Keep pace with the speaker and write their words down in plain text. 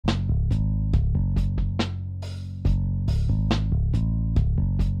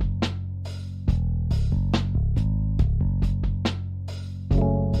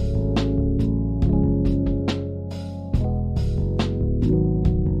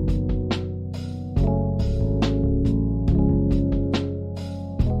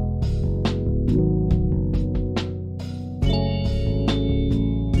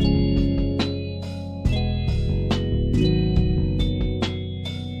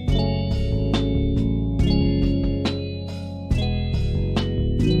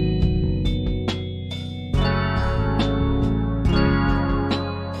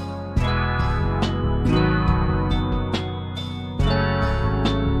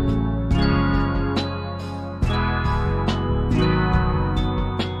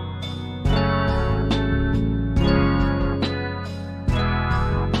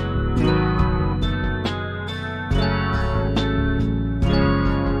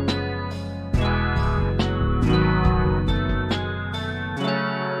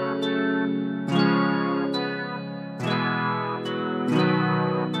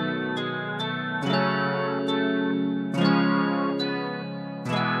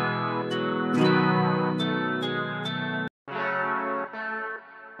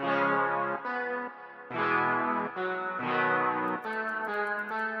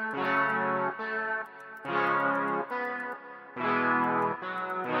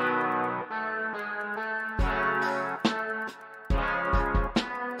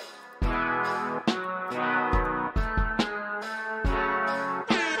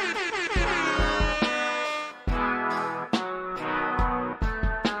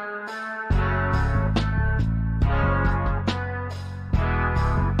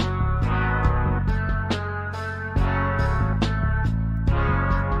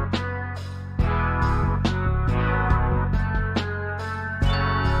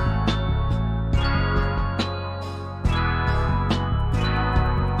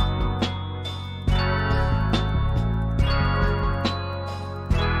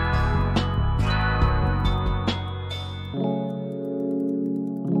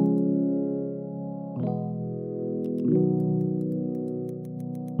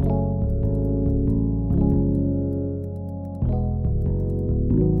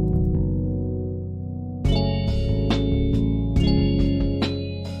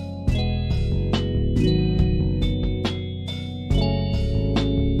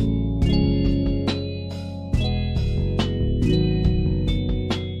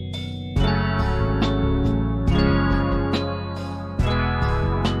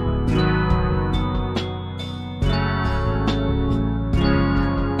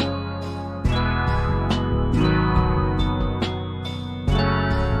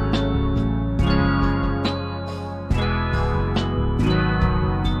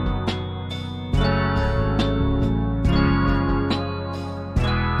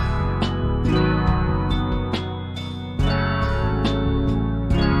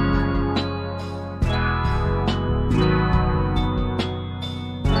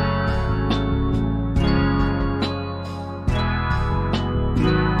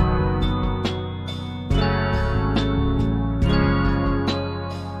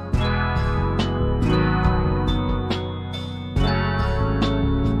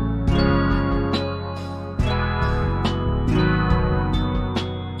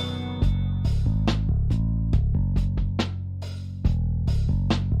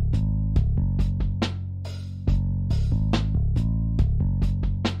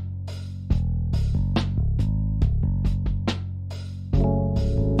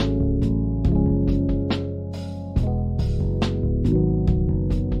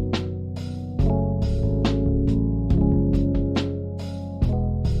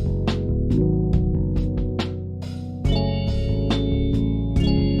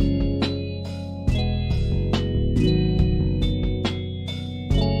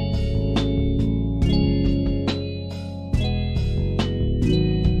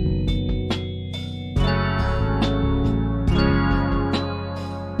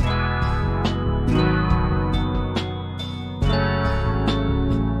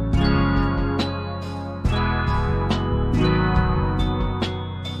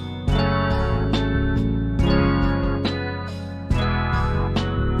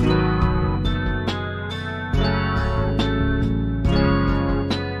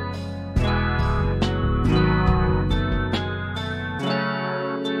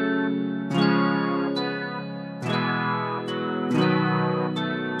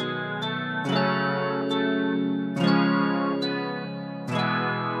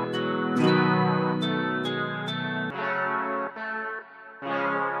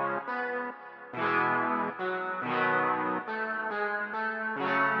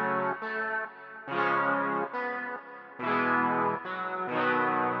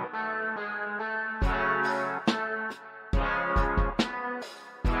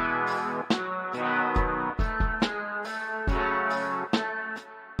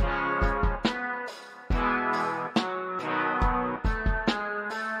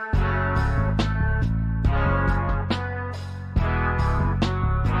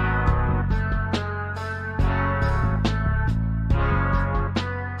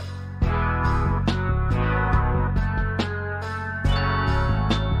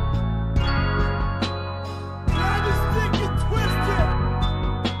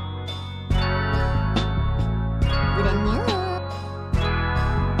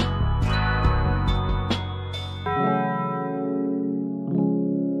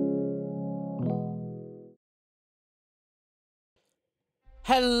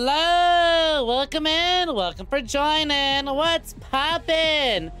Hello! Welcome in. Welcome for joining. What's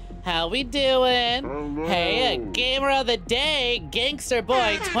poppin'? How we doing? Hello. Hey, Gamer of the Day, Gangster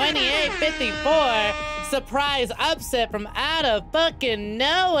Boy 2854. Surprise upset from out of fucking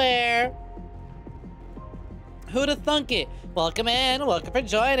nowhere. Who'da thunk it? Welcome in, welcome for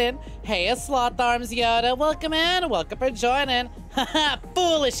joining. Hey, a Sloth Arms Yoda, welcome in, welcome for joining. Haha,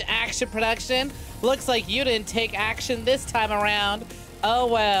 foolish action production. Looks like you didn't take action this time around. Oh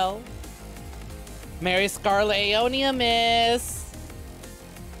well. Mary Scarlet Aeonia miss.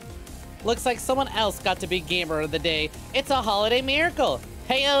 Looks like someone else got to be Gamer of the Day. It's a holiday miracle.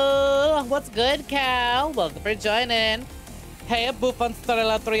 Heyo, what's good, Cal? Welcome for joining. Hey, Buffon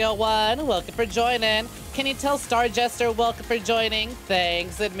Starla 301, welcome for joining. Can you tell Star Jester welcome for joining?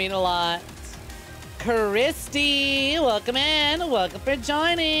 Thanks, it'd mean a lot. Christy, welcome in, welcome for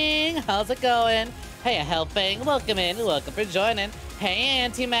joining. How's it going? Hey, Helping, welcome in, welcome for joining. Hey,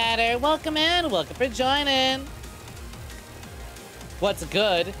 Antimatter, welcome in, welcome for joining. What's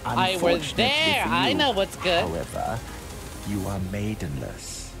good? I was there, I know what's good. However, you are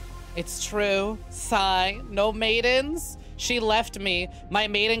maidenless. It's true. Sigh, no maidens? She left me. My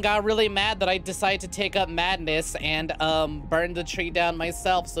maiden got really mad that I decided to take up madness and burn the tree down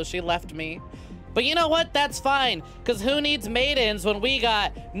myself, so she left me. But you know what? That's fine, because who needs maidens when we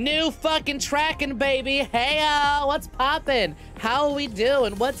got new fucking tracking, baby? Hey, what's poppin'? How are we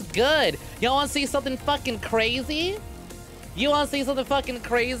doing? What's good? Y'all want to see something fucking crazy? You want to see something fucking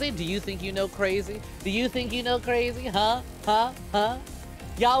crazy? Do you think you know crazy? Do you think you know crazy? Huh?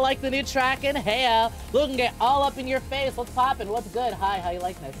 Y'all like the new tracking? Hey, looking it all up in your face. What's poppin'? What's good? Hi, how you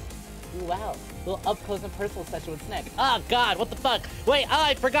liking this? Ooh, wow. Little up close and personal session with Snek. Oh, God, what the fuck? Wait,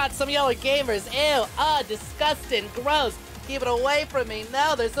 I forgot some of y'all are gamers. Ew, disgusting, gross. Keep it away from me.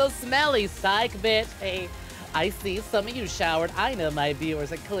 No, they're so smelly. Psych, bitch. Hey, I see some of you showered. I know my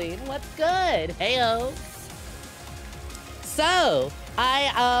viewers are clean. What's good? Heyo. So,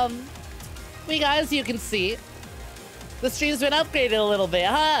 we guys, you can see, the stream's been upgraded a little bit,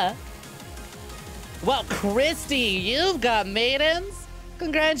 huh? Well, Christy, you've got maidens?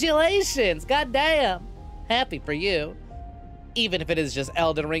 Congratulations, goddamn. Happy for you. Even if it is just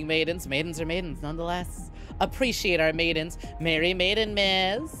Elden Ring maidens, maidens are maidens nonetheless. Appreciate our maidens. Merry Maiden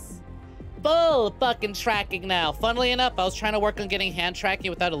Miss. Full fucking tracking now. Funnily enough, I was trying to work on getting hand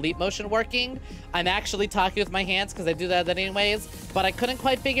tracking without elite motion working. I'm actually talking with my hands because I do that anyways, but I couldn't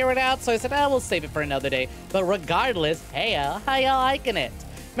quite figure it out, so I said, we'll save it for another day. But regardless, hey, how y'all liking it?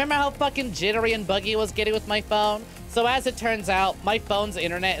 Remember how fucking jittery and buggy it was getting with my phone? So as it turns out, my phone's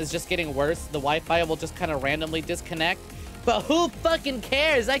internet is just getting worse. The Wi-Fi will just kind of randomly disconnect. But who fucking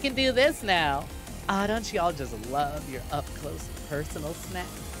cares? I can do this now. Don't y'all just love your up-close personal snack?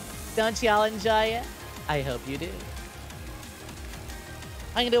 Don't y'all enjoy it? I hope you do.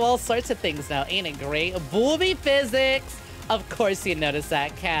 I can do all sorts of things now, ain't it great? Booby physics! Of course you noticed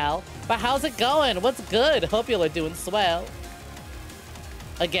that, Cal. But how's it going? What's good? Hope y'all are doing swell.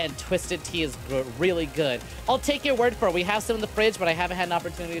 Again, Twisted Tea is really good. I'll take your word for it. We have some in the fridge, but I haven't had an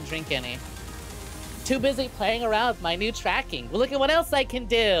opportunity to drink any. Too busy playing around with my new tracking. Well, look at what else I can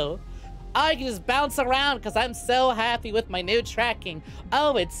do. I can just bounce around because I'm so happy with my new tracking.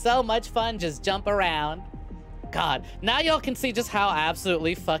 Oh, it's so much fun just jump around. God, now y'all can see just how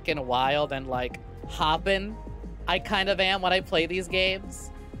absolutely fucking wild and like hoppin' I kind of am when I play these games.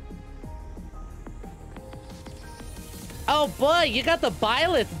 Oh boy, you got the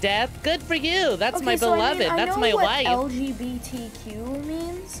Byleth death. Good for you. That's okay, my beloved. That's my wife. I know what LGBTQ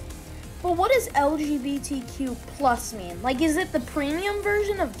means, but what does LGBTQ plus mean? Like, is it the premium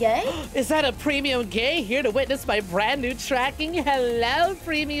version of gay? Is that a premium gay here to witness my brand new tracking? Hello,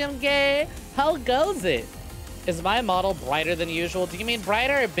 premium gay. How goes it? Is my model brighter than usual? Do you mean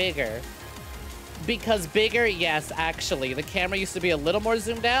brighter or bigger? Because bigger, yes, actually. The camera used to be a little more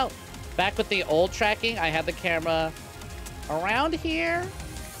zoomed out. Back with the old tracking, I had the camera around here,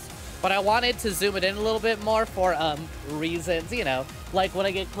 but I wanted to zoom it in a little bit more for reasons, you know, like when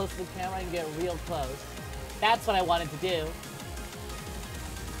I get close to the camera, I can get real close. That's what I wanted to do.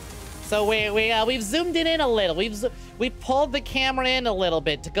 So we've zoomed it in a little. We've pulled the camera in a little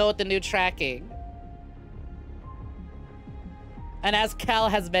bit to go with the new tracking. And as Cal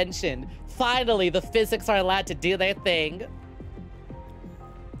has mentioned, finally the physics are allowed to do their thing.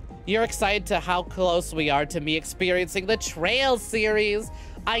 You're excited to how close we are to me experiencing the Trail series.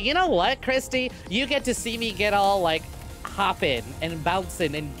 You know what, Christy? You get to see me get all, like, hopping and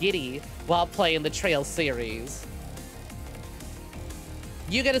bouncing and giddy while playing the Trail series.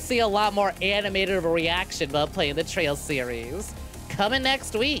 You get to see a lot more animated of a reaction while playing the Trail series. Coming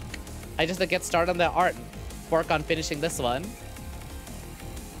next week. I just have to get started on the art and work on finishing this one.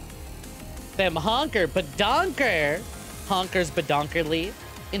 them honker badonker. Honkers badonkerly.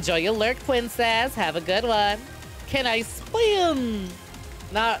 Enjoy your lurk, princess. Have a good one. Can I spin?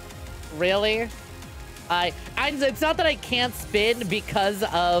 Not really. It's not that I can't spin because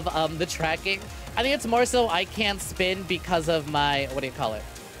of the tracking. I think it's more so I can't spin because of my, what do you call it?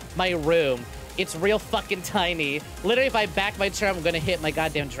 My room. It's real fucking tiny. Literally, if I back my chair, I'm gonna hit my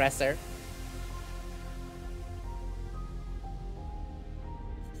goddamn dresser.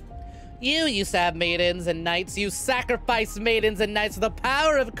 You used to have maidens and knights. You sacrificed maidens and knights with the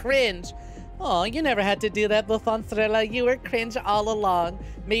power of cringe. Oh, you never had to do that, Buffonstrella. You were cringe all along.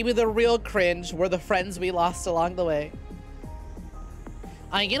 Maybe the real cringe were the friends we lost along the way.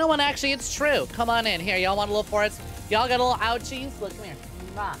 You know what? Actually, it's true. Come on in. Here, y'all want a little forehead? Y'all got a little ouchies? Look, come here.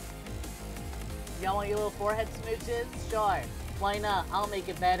 Y'all want your little forehead smooches? Sure. Why not? I'll make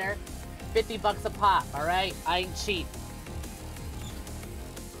it better. 50 bucks a pop, all right? I ain't cheap.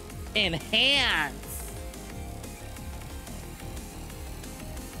 Enhance.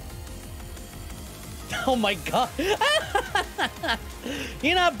 Oh my god.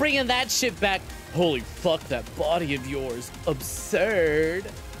 You're not bringing that shit back. Holy fuck, that body of yours. Absurd.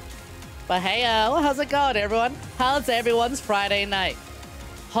 But hey-o, how's it going, everyone? How's everyone's Friday night?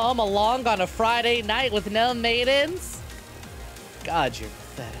 Home along on a Friday night with no maidens? God, you're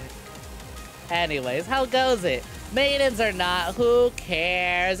pathetic. Anyways, how goes it? Maidens or not, who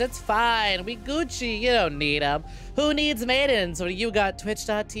cares? It's fine. We Gucci. You don't need them. Who needs maidens when you got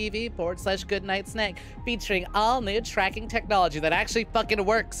twitch.tv/goodnightsnek featuring all new tracking technology that actually fucking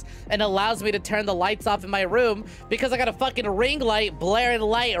works and allows me to turn the lights off in my room because I got a fucking ring light blaring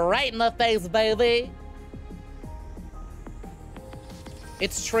light right in the face, baby.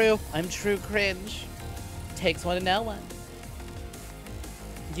 It's true. I'm true cringe. Takes one to know one.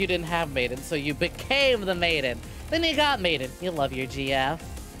 You didn't have maiden, so you became the maiden. Then you got maiden. You love your GF.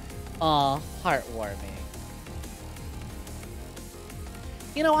 Aw, heartwarming.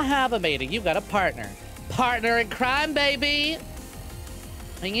 You know, I have a maiden. You've got a partner. Partner in crime, baby.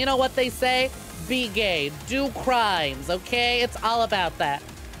 And you know what they say? Be gay. Do crimes, okay? It's all about that.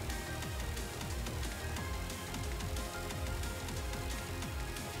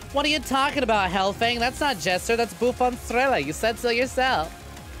 What are you talking about, Hellfang? That's not Jester. That's Buffonstrella. You said so yourself.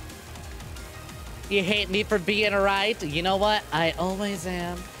 You hate me for being right? You know what? I always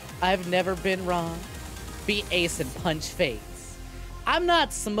am. I've never been wrong. Be ace and punch face. I'm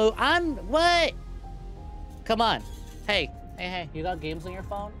not smooth. I'm what? Come on. Hey. You got games on your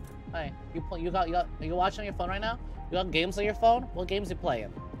phone? Hey, you watching on your phone right now? You got games on your phone? What games you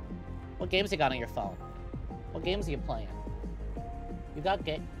playing? What games you got on your phone? What games are you playing? You got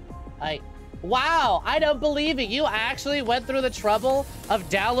game? Wow, I don't believe it. You actually went through the trouble of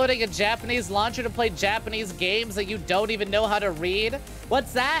downloading a Japanese launcher to play Japanese games that you don't even know how to read?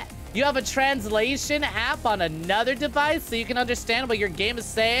 What's that? You have a translation app on another device so you can understand what your game is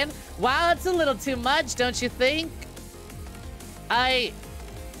saying? Wow, it's a little too much, don't you think?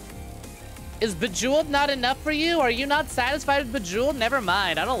 Is Bejeweled not enough for you? Are you not satisfied with Bejeweled? Never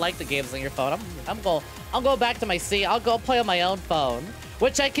mind. I don't like the games on your phone. I'll go back to my seat. I'll go play on my own phone.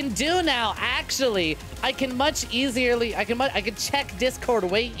 Which I can do now, actually. I can much easierly, I can check Discord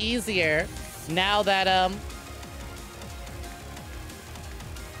way easier now that,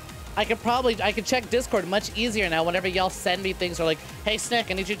 I can check Discord much easier now whenever y'all send me things or like, hey,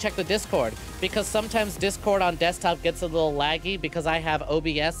 Snek, I need you to check the Discord. Because sometimes Discord on desktop gets a little laggy because I have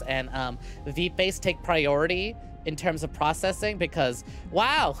OBS and, VFace take priority in terms of processing because,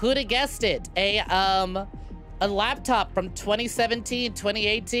 wow, who'd have guessed it? A laptop from 2017,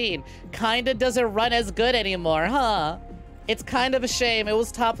 2018 kinda doesn't run as good anymore, huh? It's kind of a shame. It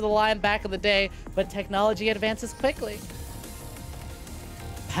was top of the line back in the day, but technology advances quickly.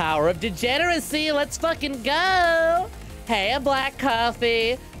 Power of degeneracy, let's fucking go! Hey, a black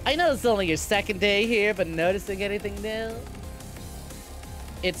coffee. I know it's only your second day here, but noticing anything new?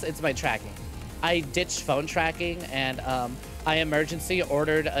 It's my tracking. I ditched phone tracking and I emergency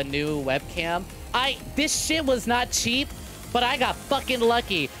ordered a new webcam. This shit was not cheap, but I got fucking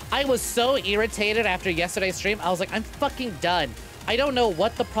lucky. I was so irritated after yesterday's stream. I was like, I'm fucking done. I don't know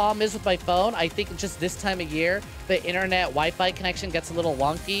what the problem is with my phone. I think just this time of year, the internet Wi-Fi connection gets a little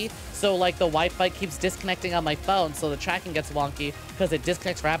wonky. So like the Wi-Fi keeps disconnecting on my phone. So the tracking gets wonky because it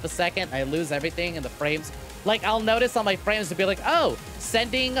disconnects for half a second. I lose everything and the frames. Like I'll notice on my frames to be like, oh,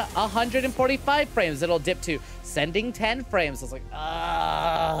 sending 145 frames. It'll dip to sending 10 frames. I was like,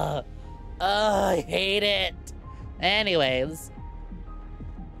 I hate it. Anyways.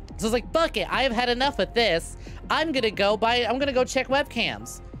 So I was like, fuck it. I've had enough of this. I'm gonna go check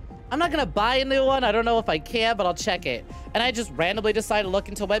webcams. I'm not gonna buy a new one. I don't know if I can, but I'll check it. And I just randomly decided to look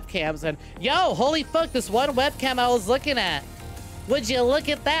into webcams and yo, holy fuck, this one webcam I was looking at. Would you look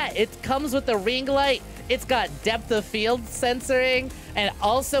at that? It comes with a ring light. It's got depth of field censoring, and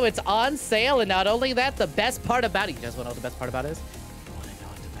also it's on sale. And not only that, the best part about it, you guys wanna know what the best part about it is? You wanna know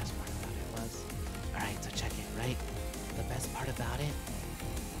what the best part about it was? All right, so check it, right? The best part about it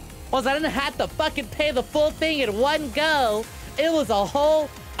was I didn't have to fucking pay the full thing in one go. It was a whole,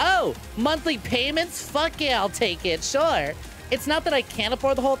 oh, monthly payments? Fuck yeah, I'll take it, sure. It's not that I can't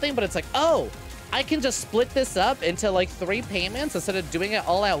afford the whole thing, but it's like, oh, I can just split this up into like 3 payments instead of doing it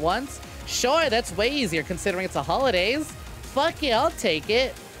all at once. Sure, that's way easier considering it's the holidays. Fuck yeah, I'll take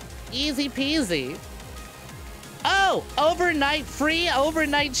it. Easy peasy. Oh, free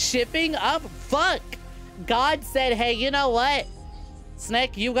overnight shipping up? Fuck. God said, hey, you know what?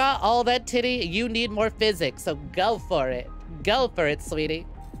 Snek, you got all that titty, you need more physics, so go for it. Go for it, sweetie.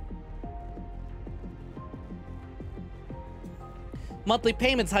 Monthly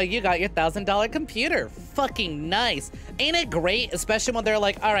payments, how you got your $1,000 computer. Fucking nice. Ain't it great? Especially when they're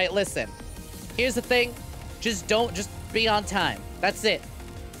like, all right, listen. Here's the thing. Just be on time. That's it.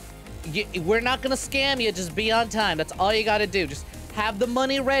 We're not gonna scam you, just be on time. That's all you gotta do. Just have the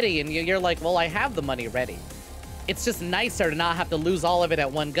money ready. And you're like, well, I have the money ready. It's just nicer to not have to lose all of it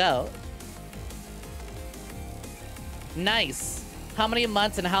at one go. Nice. How many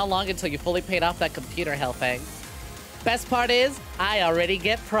months and how long until you fully paid off that computer, Hellfang? Best part is, I already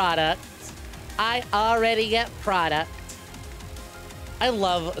get product. I already get product. I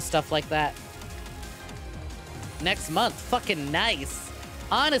love stuff like that. Next month, fucking nice.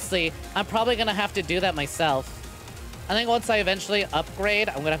 Honestly, I'm probably gonna have to do that myself. I think once I eventually upgrade,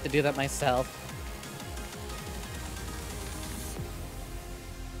 I'm gonna have to do that myself.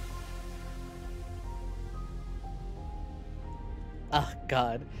 Oh,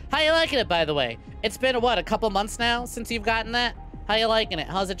 God. How you liking it, by the way? It's been, what, a couple months now since you've gotten that? How you liking it?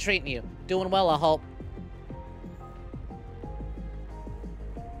 How's it treating you? Doing well, I hope.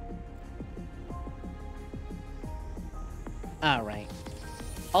 Alright.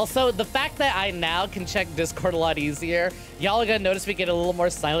 Also, the fact that I now can check Discord a lot easier, y'all are gonna notice me get a little more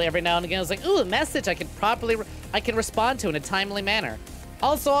silent every now and again. I was like, ooh, a message I can respond to in a timely manner.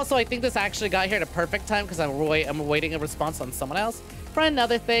 Also, I think this actually got here at a perfect time because I'm awaiting a response on someone else for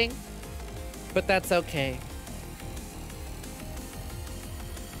another thing. But that's okay.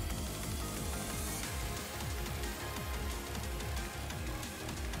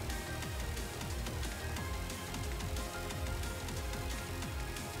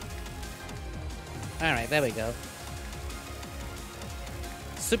 Alright, there we go.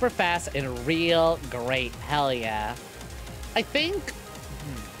 Super fast and real great. Hell yeah. I think...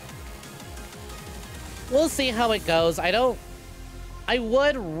 we'll see how it goes. I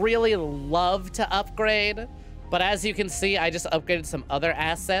would really love to upgrade, but as you can see, I just upgraded some other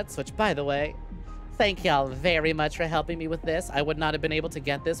assets, which, by the way, thank y'all very much for helping me with this. I would not have been able to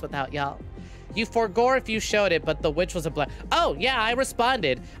get this without y'all. You forgore if you showed it, but the witch was a black. Oh, yeah, I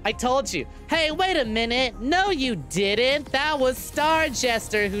responded. I told you. Hey, wait a minute. No, you didn't. That was Star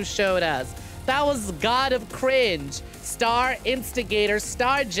Jester who showed us. That was God of Cringe. Star Instigator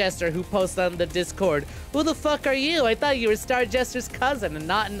Star Jester who posted on the Discord. Who the fuck are you? I thought you were Star Jester's cousin and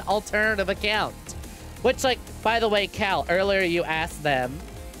not an alternative account. Which, like, by the way, Cal, earlier you asked them.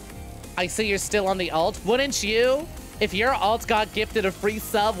 I see you're still on the alt. Wouldn't you? If your alt got gifted a free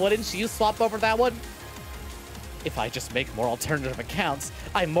sub, wouldn't you swap over that one? If I just make more alternative accounts,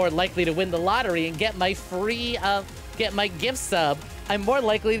 I'm more likely to win the lottery and get my free, get my gift sub. I'm more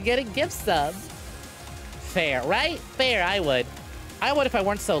likely to get a gift sub. Fair, right? Fair, I would. I would if I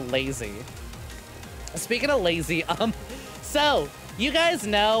weren't so lazy. Speaking of lazy, so, you guys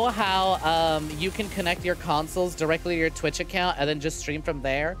know how, you can connect your consoles directly to your Twitch account and then just stream from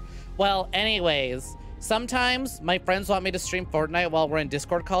there? Well, anyways, sometimes my friends want me to stream Fortnite while we're in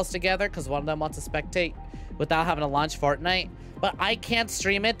Discord calls together because one of them wants to spectate without having to launch Fortnite. But I can't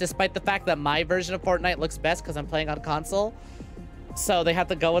stream it despite the fact that my version of Fortnite looks best because I'm playing on console. So they have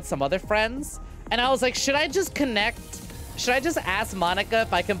to go with some other friends. And I was like, should I just ask Monica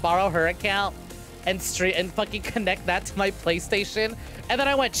if I can borrow her account and fucking connect that to my PlayStation? And then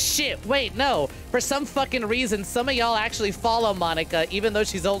I went, shit, wait, no. For some fucking reason, some of y'all actually follow Monica, even though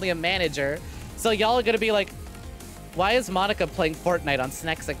she's only a manager. So y'all are gonna be like, why is Monica playing Fortnite on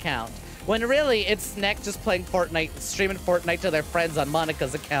Snek's account? When really, it's Snek just playing Fortnite, streaming Fortnite to their friends on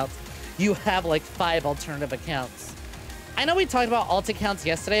Monica's account. You have like 5 alternative accounts. I know we talked about alt accounts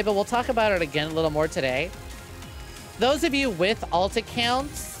yesterday, but we'll talk about it again a little more today. Those of you with alt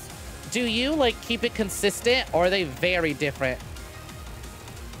accounts, do you like keep it consistent or are they very different?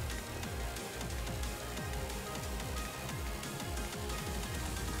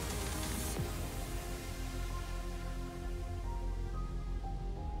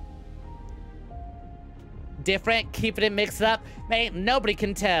 different, keeping it mixed up. Man, nobody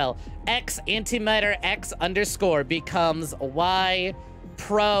can tell. X antimatter X underscore becomes Y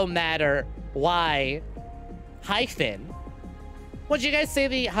pro matter Y hyphen. Would you guys say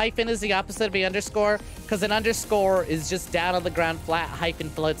the hyphen is the opposite of the underscore? Because an underscore is just down on the ground flat, hyphen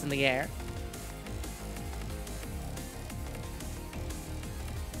floats in the air.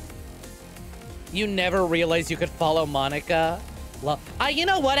 You never realized you could follow Monica? You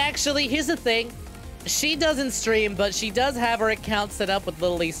know what, actually? Here's the thing. She doesn't stream, but she does have her account set up with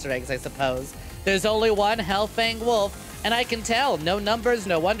little Easter eggs, I suppose. There's only one Hellfang Wolf, and I can tell. No numbers,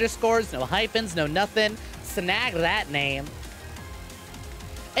 no underscores, no hyphens, no nothing. Snag that name.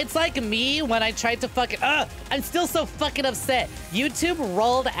 It's like me when I tried to fucking... I'm still so fucking upset. YouTube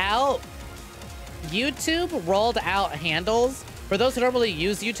rolled out handles. For those who normally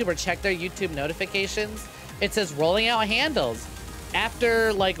use YouTube or check their YouTube notifications, it says rolling out handles.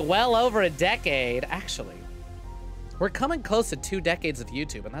 After, like, well over a decade, actually. We're coming close to 2 decades of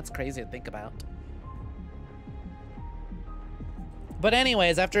YouTube, and that's crazy to think about. But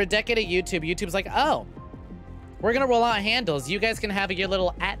anyways, after a decade of YouTube, YouTube's like, oh, we're gonna roll out handles. You guys can have your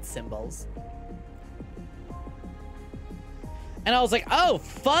little @ symbols. And I was like, oh,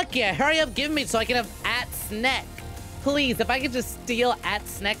 fuck yeah, hurry up, give me so I can have @Snek. Please, if I could just steal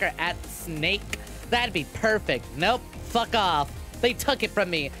 @Snek or @Snake, that'd be perfect. Nope, fuck off. They took it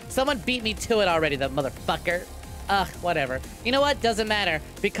from me. Someone beat me to it already, that motherfucker. Ugh, whatever. You know what? Doesn't matter.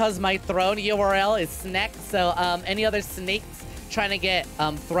 Because my throne URL is Snek, so any other snakes trying to get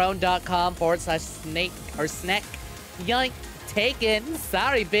throne.com/snake or Snek, yoink, taken.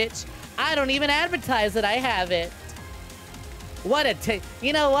 Sorry, bitch. I don't even advertise it. I have it. What a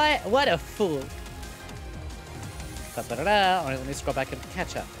you know what? What a fool. Alright, let me scroll back and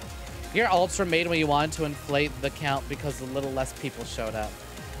catch up. Your alts were made when you wanted to inflate the count because a little less people showed up.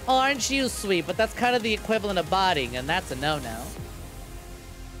 Oh, aren't you sweet? But that's kind of the equivalent of botting, and that's a no-no.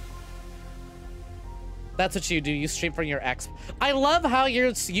 That's what you do. You stream from your X. I love how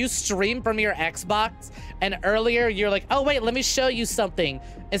you stream from your Xbox, and earlier you're like, oh wait, let me show you something.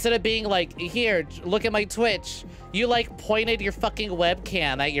 Instead of being like, here, look at my Twitch. You like pointed your fucking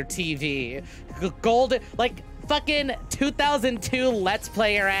webcam at your TV. Golden, like fucking 2002 Let's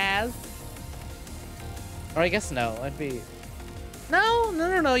Player ass. Or I guess no, I'd be...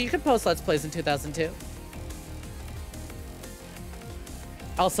 No, you could post Let's Plays in 2002.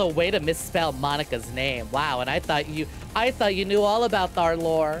 Also, way to misspell Monica's name. Wow, and I thought you knew all about our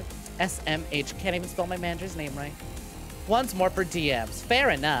lore. SMH, can't even spell my manager's name right. Once more for DMs,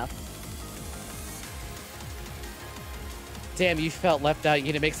 fair enough. Damn, you felt left out. You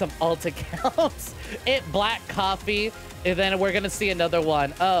need to make some alt accounts. It black coffee, and then we're gonna see another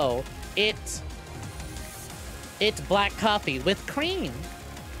one. Oh, it black coffee with cream.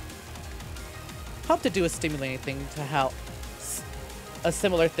 Hope to do a stimulating thing to how, a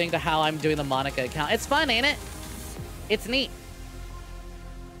similar thing to how I'm doing the Monica account. It's fun, ain't it? It's neat.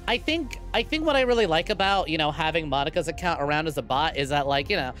 I think what I really like about, you know, having Monica's account around as a bot is that, like,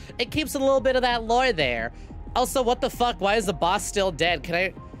 you know, it keeps a little bit of that lore there. Also, what the fuck? Why is the boss still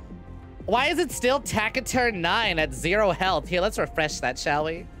dead? Why is it still Taciturn 9 at 0 health? Here, let's refresh that, shall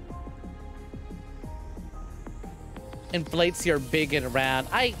we? Inflates your big and round.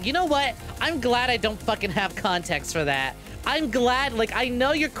 You know what? I'm glad I don't fucking have context for that. I'm glad, like, I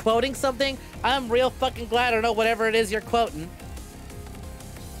know you're quoting something. I'm real fucking glad I know whatever it is you're quoting.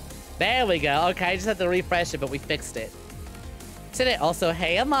 There we go. Okay, I just had to refresh it, but we fixed it. Today, also,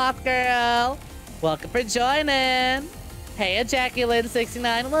 hey, a moth girl. Welcome for joining. Hey,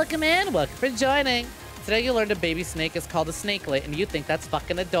 Ejaculate69, welcome in. Welcome for joining. Today you learned a baby snake is called a snakelet, and you think that's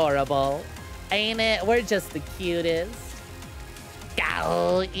fucking adorable. Ain't it? We're just the cutest.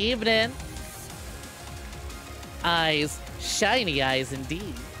 Go, evening. Eyes, shiny eyes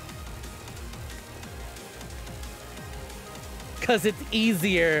indeed. Cause it's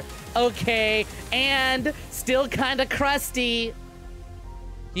easier. Okay, and still kinda crusty.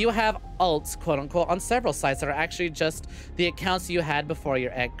 You have alts, quote unquote, on several sites that are actually just the accounts you had before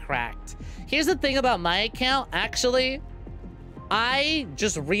your egg cracked. Here's the thing about my account, actually. I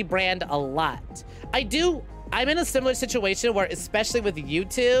just rebrand a lot. I'm in a similar situation where, especially with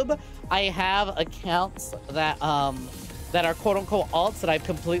YouTube, I have accounts that are quote unquote alts that I've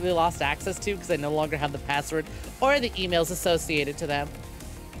completely lost access to because I no longer have the password or the emails associated to them.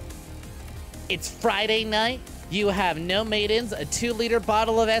 It's Friday night. You have no maidens, a 2-liter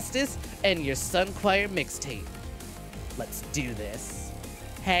bottle of Estus, and your Sun Choir mixtape. Let's do this.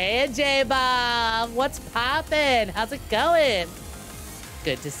 Hey, J-Bomb, what's poppin'? How's it going?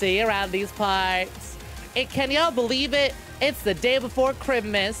 Good to see you around these parts. Can y'all believe it? It's the day before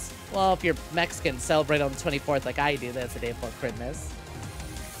Christmas. Well, if you're Mexican, celebrate on the 24th like I do. That's the day before Christmas.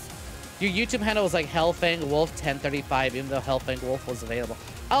 Your YouTube handle was like Hellfang Wolf 1035, even though Hellfang Wolf was available.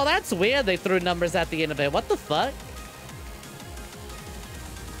 Oh, that's weird. They threw numbers at the end of it. What the fuck?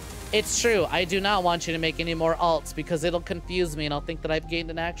 It's true. I do not want you to make any more alts because it'll confuse me and I'll think that I've gained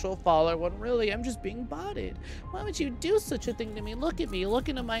an actual follower when really I'm just being botted. Why would you do such a thing to me? Look at me. Look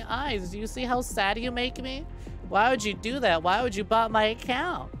into my eyes. Do you see how sad you make me? Why would you do that? Why would you bot my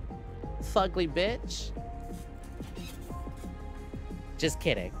account? Fugly bitch. Just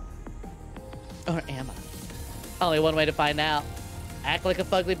kidding. Or am I? Only one way to find out. Act like a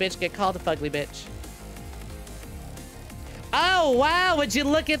fugly bitch, get called a fugly bitch. Oh, wow, would you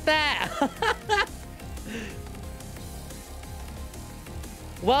look at that?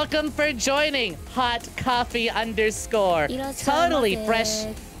 Welcome for joining, hot coffee underscore. Totally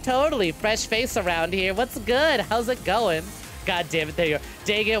fresh face around here. What's good? How's it going? God damn it, there you go.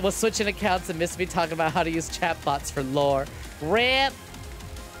 Dang it, we'll switching accounts and miss me talking about how to use chatbots for lore. RIP.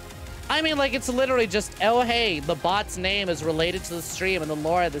 I mean, like, it's literally just, oh, hey, the bot's name is related to the stream and the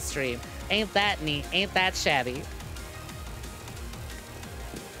lore of the stream. Ain't that neat? Ain't that shabby?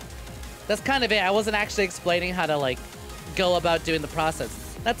 That's kind of it. I wasn't actually explaining how to, like, go about doing the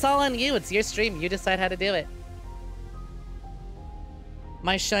process. That's all on you. It's your stream. You decide how to do it.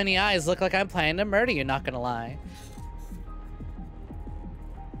 My shiny eyes look like I'm planning to murder you, not gonna lie.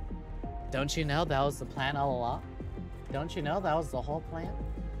 Don't you know that was the plan all along? Don't you know that was the whole plan?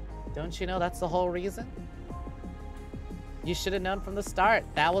 Don't you know that's the whole reason? You should have known from the start.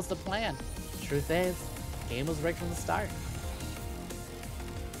 That was the plan. Truth is, game was rigged from the start.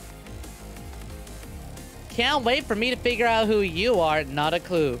 Can't wait for me to figure out who you are. Not a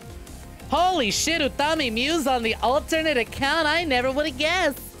clue. Holy shit, Utami Muse on the alternate account. I never would have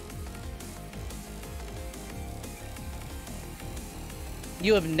guessed.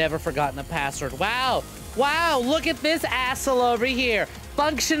 You have never forgotten a password. Wow. Wow, look at this asshole over here.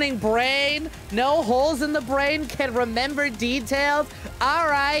 Functioning brain. No holes in the brain. Can remember details. All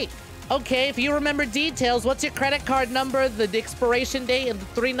right. Okay, if you remember details, what's your credit card number, the expiration date, and the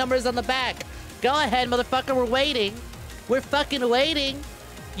 3 numbers on the back? Go ahead, motherfucker. We're waiting. We're fucking waiting.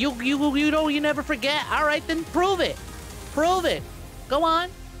 You never forget. All right, then prove it. Prove it. Go on.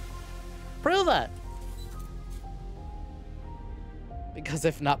 Prove it. Because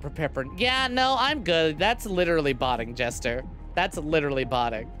if not, prepare for... Yeah, no, I'm good. That's literally botting, Jester. That's literally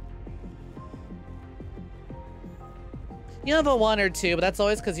botting. You have a 1 or 2, but that's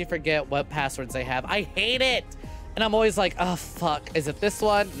always because you forget what passwords they have. I hate it. And I'm always like, oh, fuck. Is it this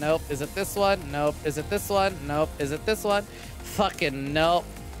one? Nope. Is it this one? Nope. Is it this one? Nope. Is it this one? Fucking nope.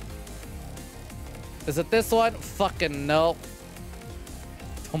 Is it this one? Fucking nope.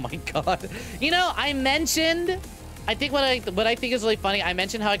 Oh my god. You know, I mentioned... I think what I think is really funny, I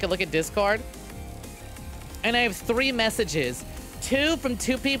mentioned how I could look at Discord. And I have 3 messages. 2 from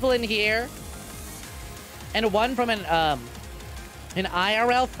 2 people in here. And 1 from an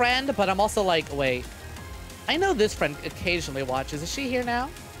IRL friend, but I'm also like, wait. I know this friend occasionally watches. Is she here now?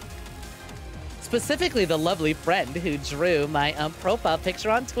 Specifically, the lovely friend who drew my profile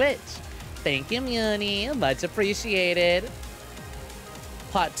picture on Twitch. Thank you, Muni. Much appreciated.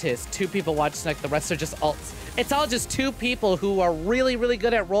 Plot twist. 2 people watch Snek. The rest are just alts. It's all just 2 people who are really, really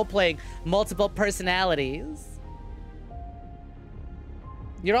good at role-playing multiple personalities.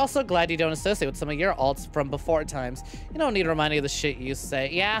 You're also glad you don't associate with some of your alts from before times. You don't need to remind you of the shit you used to say.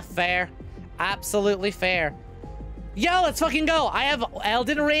 Yeah, fair. Absolutely fair. Yo, let's fucking go. I have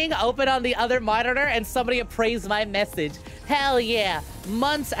Elden Ring open on the other monitor and somebody appraised my message. Hell yeah.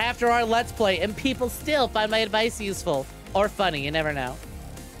 Months after our Let's Play and people still find my advice useful. Or funny, you never know.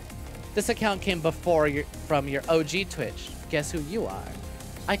 This account came before from your OG Twitch. Guess who you are?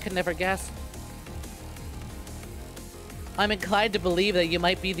 I could never guess. I'm inclined to believe that you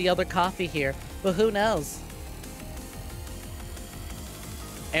might be the other coffee here, but who knows?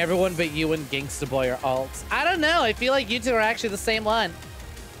 Everyone but you and Gangsta Boy are alts. I don't know. I feel like you 2 are actually the same one.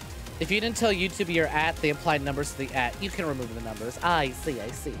 If you didn't tell YouTube your at, the implied numbers to the at, you can remove the numbers. I see, I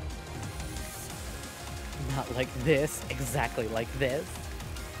see. Not like this. Exactly like this.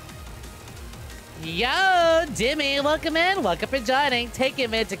 Yo, Dimmy, welcome in. Welcome for joining. Take a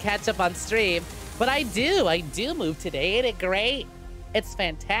minute to catch up on stream. But I do move today. Ain't it great? It's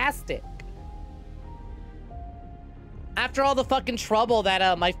fantastic. After all the fucking trouble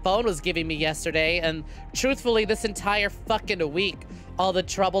that my phone was giving me yesterday, and truthfully this entire fucking week, all the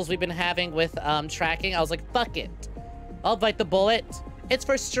troubles we've been having with tracking, I was like, fuck it. I'll bite the bullet. It's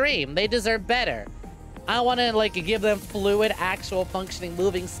for stream. They deserve better. I want to, like, give them fluid, actual, functioning,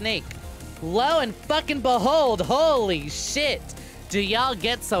 moving Snake. Lo and fucking behold, holy shit. Do y'all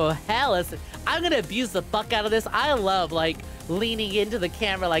get so hella? I'm gonna abuse the fuck out of this. I love like leaning into the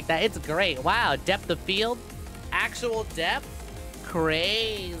camera like that. It's great. Wow, depth of field, actual depth,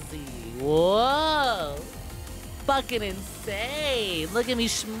 crazy. Whoa, fucking insane. Look at me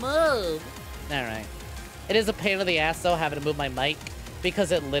schmooze. All right. It is a pain in the ass though having to move my mic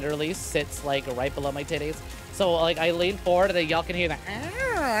because it literally sits like right below my titties. So like I lean forward and then y'all can hear that.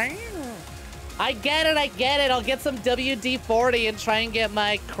 I get it, I get it. I'll get some WD-40 and try and get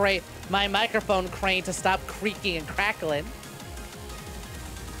my microphone crane to stop creaking and crackling.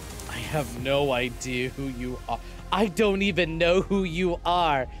 I have no idea who you are. I don't even know who you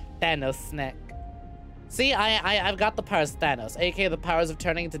are, Thanos Snek. See, I've got the powers of Thanos, aka the powers of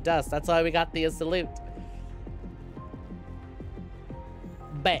turning into dust. That's why we got the salute.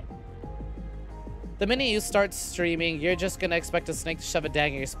 Bet. The minute you start streaming, you're just gonna expect a snake to shove a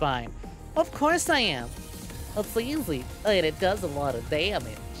dagger in your spine. Of course I am. It's easy, and it does a lot of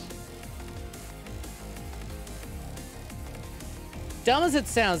damage. Dumb as it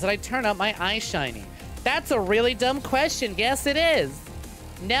sounds, did I turn up my eye shiny? That's a really dumb question. Yes, it is.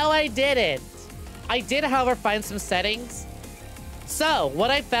 No, I didn't. I did, however, find some settings. So,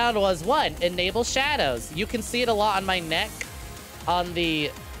 what I found was, one, enable shadows. You can see it a lot on my neck. On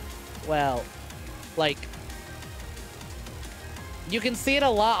the, well, like, you can see it a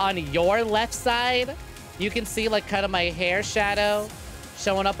lot on your left side. You can see, like, kind of my hair shadow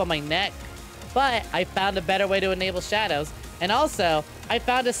showing up on my neck. But I found a better way to enable shadows. And also, I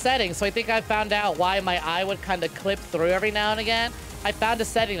found a setting, so I think I found out why my eye would kind of clip through every now and again. I found a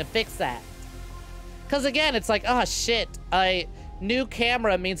setting to fix that. Because again, it's like, oh shit, new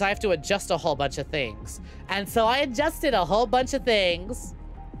camera means I have to adjust a whole bunch of things. And so I adjusted a whole bunch of things.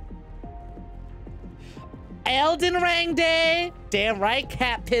 Elden Ring Day! Damn right,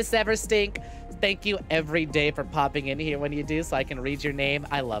 cat piss ever stink. Thank you every day for popping in here when you do so I can read your name.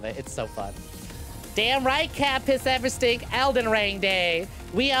 I love it, it's so fun. Damn right, cat piss ever stink. Elden Ring Day.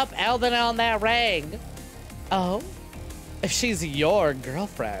 We up Elden on that ring. Oh? If she's your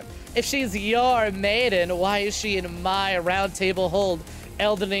girlfriend, if she's your maiden, why is she in my round table hold,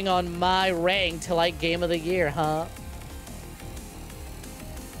 Eldening on my ring till like game of the year, huh?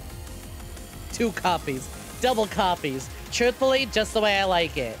 2 copies, double copies. Truthfully, just the way I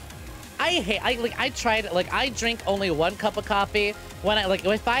like it. I tried, like, I drink only 1 cup of coffee. When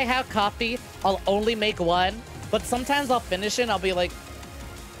if I have coffee, I'll only make 1. But sometimes I'll finish it and I'll be like,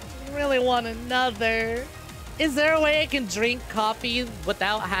 I really want another. Is there a way I can drink coffee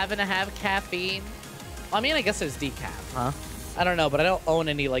without having to have caffeine? I mean, I guess there's decaf, huh? I don't know, but I don't own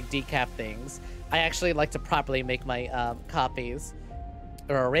any, like, decaf things. I actually like to properly make my, coffees.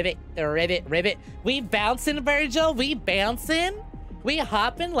 Ribbit. We bouncing, Virgil? We bouncing? We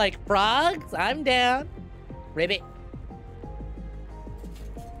hopping like frogs? I'm down. Ribbit.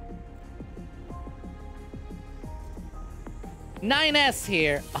 "9S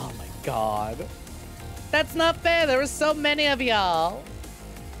here." Oh my god. That's not fair. There were so many of y'all.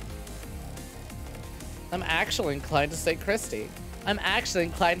 I'm actually inclined to say Christy.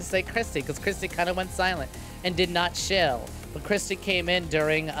 Because Christy kind of went silent and did not chill. But Christy came in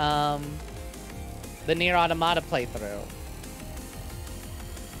during the Nier Automata playthrough.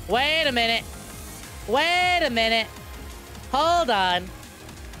 Wait a minute. Hold on.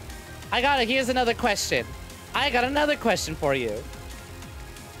 Here's another question. I got another question for you.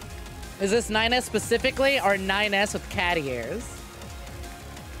 Is this 9S specifically or 9S with cat ears?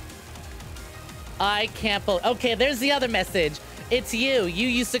 I can't believe. Okay, there's the other message. It's you. You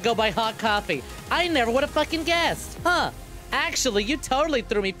used to go by hot coffee. I never would have fucking guessed. Huh. Actually, you totally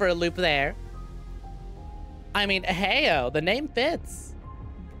threw me for a loop there. I mean, heyo, the name fits.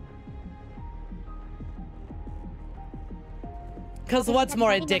 Because what's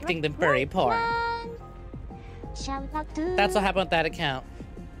more addicting than furry porn? That's what happened with that account.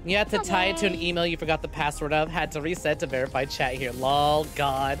 You had to tie it to an email you forgot the password of, had to reset to verify chat here. Lol,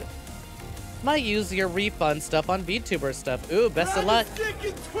 god. Might use your refund stuff on VTuber stuff. Ooh, best of luck.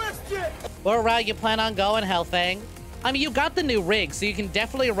 What route you plan on going, Hellfang? I mean, you got the new rig, so you can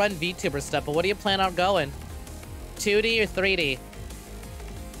definitely run VTuber stuff, but what do you plan on going? 2D or 3D?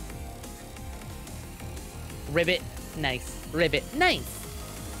 Ribbit. Nice. Ribbit. Nice.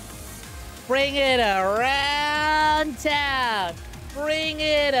 Bring it around town. Bring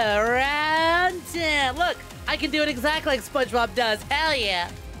it around town. Look, I can do it exactly like SpongeBob does. Hell yeah.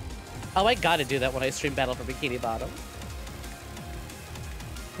 Oh, I gotta do that when I stream Battle for Bikini Bottom.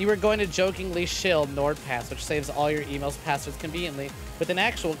 You were going to jokingly shill NordPass, which saves all your emails passwords conveniently with an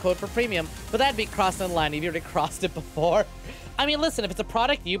actual code for premium, but that'd be crossing the line. Have you already crossed it before? I mean, listen, if it's a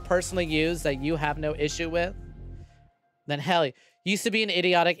product you personally use that you have no issue with, then hell, Used to be an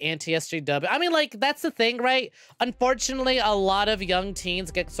idiotic anti-SJW. I mean, like, that's the thing, right? Unfortunately, a lot of young teens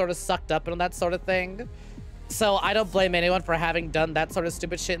get sort of sucked up in that sort of thing. So I don't blame anyone for having done that sort of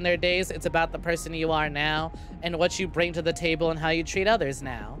stupid shit in their days. It's about the person you are now and what you bring to the table and how you treat others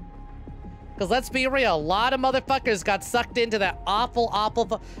now. Because let's be real, a lot of motherfuckers got sucked into that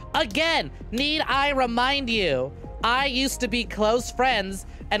awful... Again, need I remind you, I used to be close friends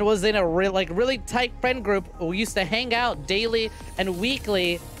and was in a really tight friend group who used to hang out daily and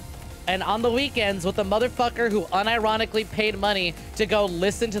weekly and on the weekends with a motherfucker who unironically paid money to go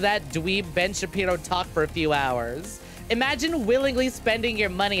listen to that dweeb Ben Shapiro talk for a few hours. Imagine willingly spending your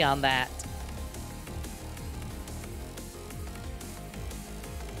money on that.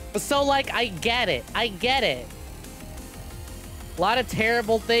 So, like, I get it. I get it. A lot of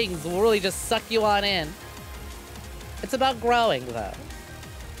terrible things will really just suck you on in. It's about growing, though.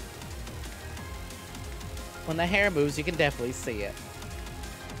 When the hair moves, you can definitely see it.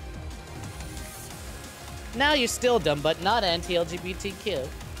 Now you're still dumb, but not anti-LGBTQ.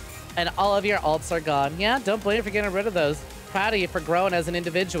 And all of your alts are gone. Yeah, don't blame you for getting rid of those. Proud of you for growing as an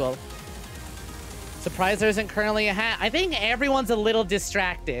individual. Surprised there isn't currently a hat. I think everyone's a little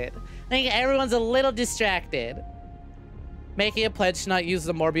distracted. Making a pledge to not use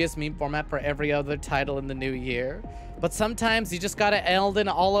the Morbius meme format for every other title in the new year. But sometimes you just gotta Elden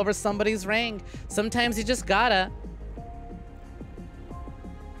all over somebody's ring. Sometimes you just gotta.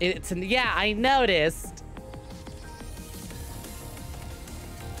 Yeah, I noticed.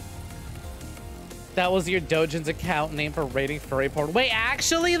 That was your Dojin's account name for rating furry porn. Wait,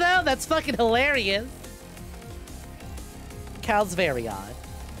 actually though? That's fucking hilarious. Cal's very odd.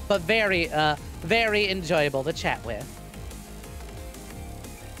 But very enjoyable to chat with.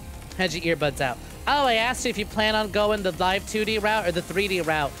 Had your earbuds out. Oh, I asked you if you plan on going the live 2D route or the 3D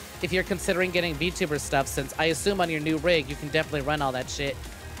route if you're considering getting VTuber stuff, since I assume on your new rig you can definitely run all that shit.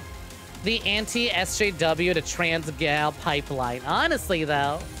 The anti-SJW to trans gal pipeline. Honestly,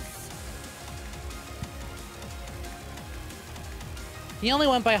 though. He only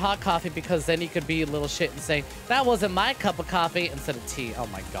went by hot coffee because then he could be a little shit and say, that wasn't my cup of coffee instead of tea. Oh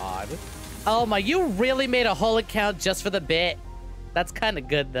my god. Oh my, you really made a whole account just for the bit. That's kind of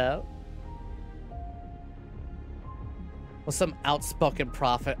good, though. Well, some outspoken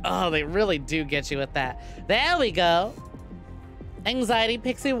prophet. Oh, they really do get you with that. There we go. Anxiety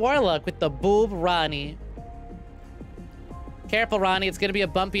Pixie Warlock with the boob Ronnie. Careful, Ronnie. It's going to be a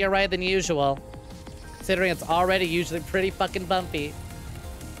bumpier ride than usual. Considering it's already usually pretty fucking bumpy.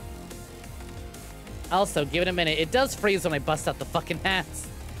 Also, give it a minute. It does freeze when I bust out the fucking hats.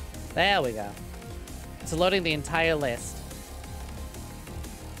 There we go. It's loading the entire list.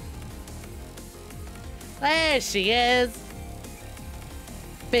 There she is.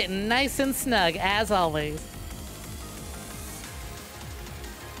 Fitting nice and snug, as always.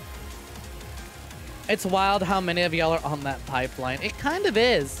 It's wild how many of y'all are on that pipeline. It kind of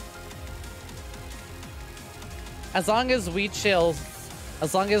is. As long as we chill,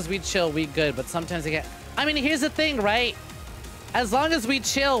 we good. But sometimes we get... I mean, here's the thing, right? As long as we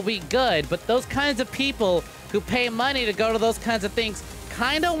chill, we good. But those kinds of people who pay money to go to those kinds of things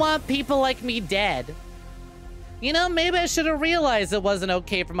kind of want people like me dead. You know, maybe I should have realized it wasn't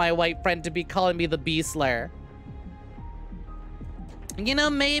okay for my white friend to be calling me the Beastler. You know,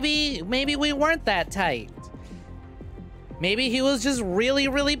 maybe we weren't that tight. Maybe he was just really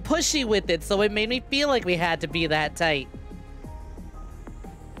pushy with it, so it made me feel like we had to be that tight.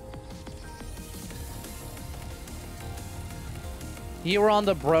 You were on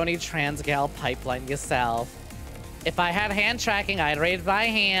the brony trans gal pipeline yourself. If I had hand tracking, I'd raise my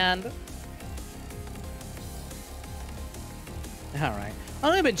hand. Alright.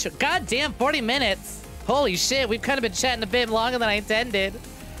 Only been goddamn 40 minutes. Holy shit, we've kind of been chatting a bit longer than I intended.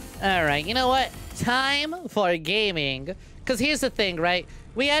 Alright, you know what? Time for gaming. Because here's the thing, right?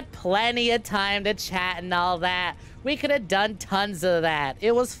 We had plenty of time to chat and all that. We could have done tons of that.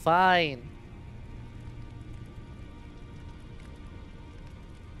 It was fine.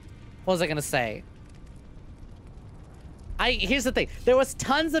 What was I gonna say? Here's the thing. There was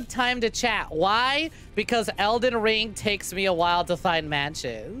tons of time to chat. Why? Because Elden Ring takes me a while to find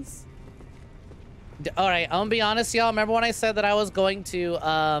matches. Alright, I'm gonna be honest, y'all. Remember when I said that I was going to,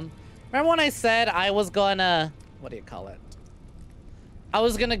 remember when I said I was gonna... What do you call it? I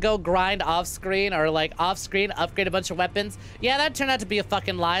was gonna go grind off-screen, or like off-screen, upgrade a bunch of weapons. Yeah, that turned out to be a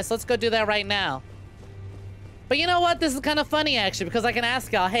fucking lie, so let's go do that right now. But you know what? This is kind of funny, actually, because I can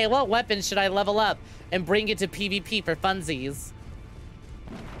ask y'all, hey, what weapon should I level up and bring it to PvP for funsies?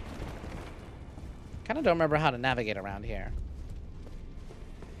 Kind of don't remember how to navigate around here.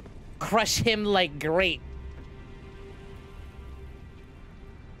 Crush him like grape.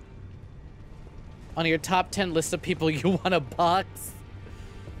 on your top 10 list of people you want to box.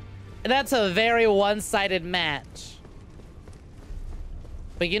 That's a very one-sided match.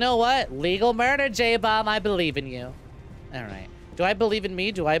 But you know what? Legal murder, J-Bomb. I believe in you. All right. Do I believe in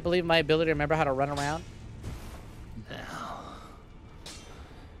me? Do I believe in my ability to remember how to run around?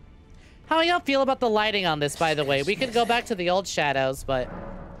 How y'all feel about the lighting on this, by the way? We could go back to the old shadows, but...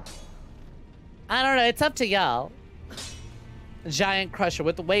 I don't know. It's up to y'all. Giant Crusher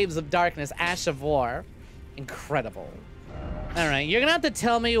with the waves of darkness, Ash of War. Incredible. All right, you're gonna have to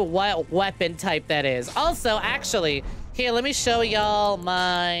tell me what weapon type that is. Also, actually, here, let me show y'all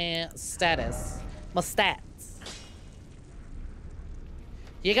my status. My stats.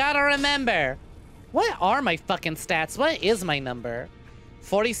 You gotta remember, what are my fucking stats? What is my number?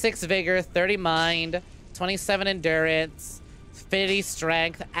 46 Vigor, 30 Mind, 27 Endurance, 50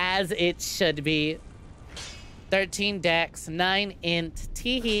 Strength, as it should be. 13 Dex, 9 Int,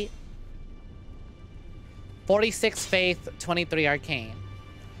 Teehee. 46 Faith, 23 Arcane.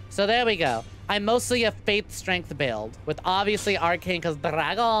 So there we go. I'm mostly a Faith Strength build, with obviously Arcane because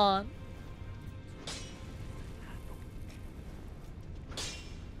Dragon.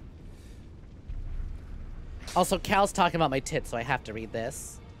 Also, Cal's talking about my tits, so I have to read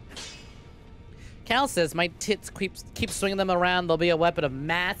this. Cal says, my tits keep swinging them around. They'll be a weapon of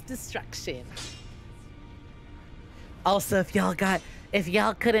mass destruction. Also, if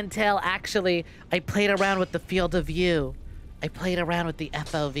y'all couldn't tell, actually, I played around with the field of view. I played around with the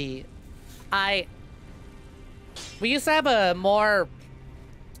FOV. We used to have a more,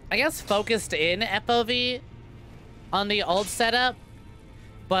 I guess, focused in FOV on the old setup.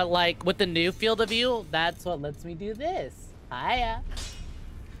 But, like, with the new field of view, that's what lets me do this. Hiya.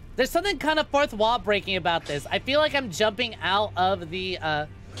 There's something kind of fourth wall breaking about this. I feel like I'm jumping out of the,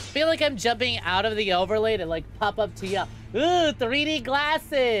 overlay to, like, pop up to you. Ooh, 3D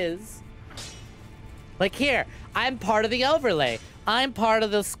glasses. Like, here, I'm part of the overlay. I'm part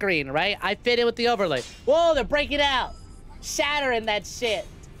of the screen, right? I fit in with the overlay. Whoa, they're breaking out. Shattering that shit.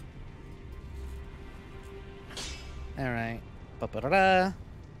 All right. Ba-ba-da-da.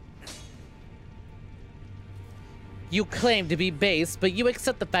 You claim to be base, but you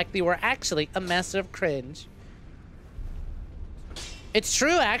accept the fact that you were actually a master of cringe. It's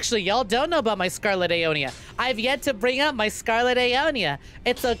true, actually. Y'all don't know about my Scarlet Aeonia. I've yet to bring up my Scarlet Aeonia.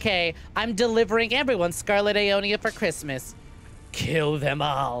 It's okay. I'm delivering everyone Scarlet Aeonia for Christmas. Kill them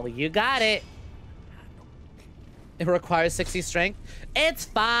all. You got it. It requires 60 strength. It's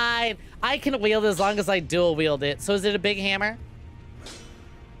fine. I can wield as long as I dual wield it. So is it a big hammer?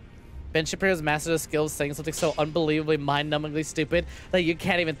 Ben Shapiro's mastered the skill of saying something so unbelievably mind-numbingly stupid that you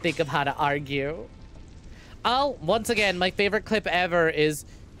can't even think of how to argue. Oh, once again, my favorite clip ever is...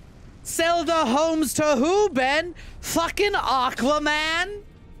 Sell the homes to who, Ben? Fucking Aquaman?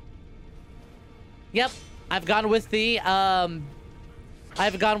 Yep, I've gone with the, Unga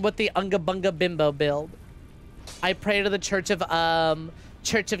Bunga Bimbo build. I pray to the Church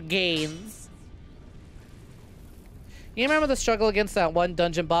of Gains. You remember the struggle against that one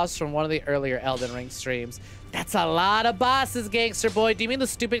dungeon boss from one of the earlier Elden Ring streams? That's a lot of bosses, gangster boy. Do you mean the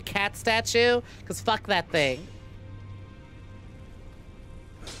stupid cat statue? Because fuck that thing.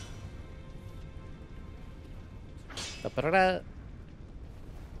 Da-ba-da-da.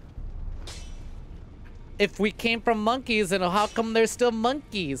 If we came from monkeys, then how come there's still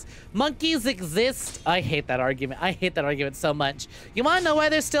monkeys? Monkeys exist. I hate that argument. I hate that argument so much. You want to know why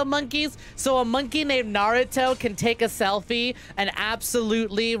there's still monkeys? So a monkey named Naruto can take a selfie and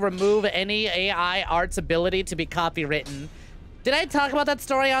absolutely remove any AI art's ability to be copywritten. Did I talk about that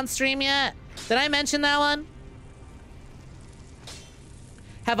story on stream yet? Did I mention that one?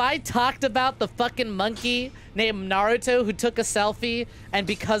 Have I talked about the fucking monkey named Naruto who took a selfie, and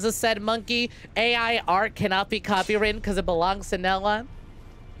because of said monkey, AI art cannot be copywritten because it belongs to no one?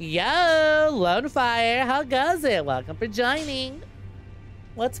 Yo, Lone Fire, how goes it? Welcome for joining.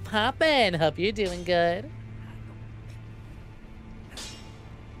 What's poppin'? Hope you're doing good.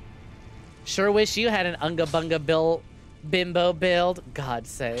 Sure wish you had an Unga Bunga Bimbo build. God's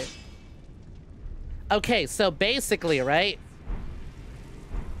sake. Okay, so basically, right?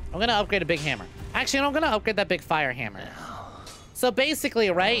 I'm gonna upgrade a big hammer. Actually, I'm gonna upgrade that big fire hammer. So basically,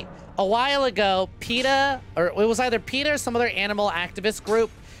 right, a while ago, PETA, or it was either PETA or some other animal activist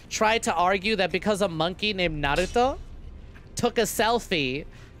group, tried to argue that because a monkey named Naruto took a selfie,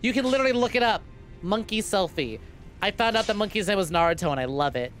 you can literally look it up, monkey selfie. I found out the monkey's name was Naruto and I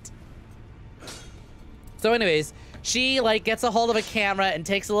love it. So anyways, she like gets a hold of a camera and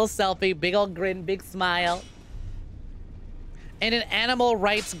takes a little selfie, big old grin, big smile. And an animal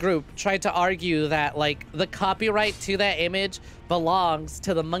rights group tried to argue that, like, the copyright to that image belongs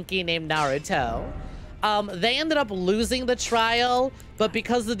to the monkey named Naruto. They ended up losing the trial, but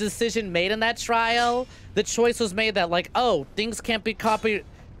because the decision made in that trial, the choice was made that, like, oh, things can't be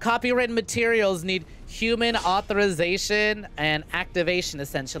copywritten materials need human authorization and activation,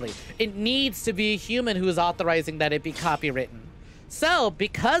 essentially. It needs to be a human who is authorizing that it be copywritten. So,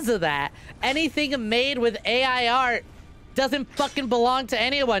 because of that, anything made with AI art doesn't fucking belong to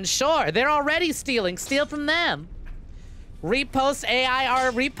anyone. Sure, they're already stealing. Steal from them. Repost AI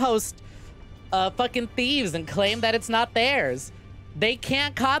art, repost fucking thieves and claim that it's not theirs. They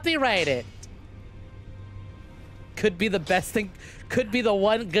can't copyright it. Could be the best thing, could be the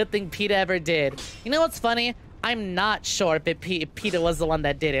one good thing PETA ever did. You know what's funny? I'm not sure if PETA was the one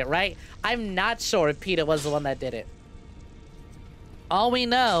that did it, right? I'm not sure if PETA was the one that did it. All we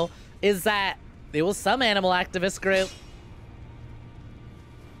know is that it was some animal activist group.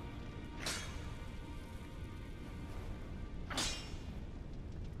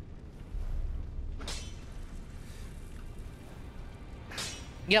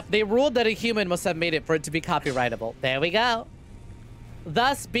 Yep, they ruled that a human must have made it for it to be copyrightable. There we go.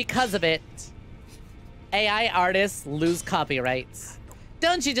 Thus, because of it, AI artists lose copyrights.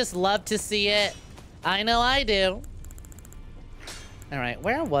 Don't you just love to see it? I know I do. All right,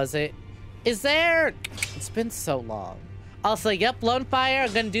 where was it? Is there... It's been so long. Also, yep, Lone Fire,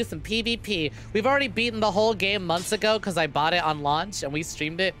 I'm gonna do some PvP. We've already beaten the whole game months ago because I bought it on launch and we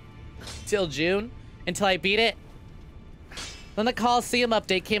streamed it till June, until I beat it. Then the Coliseum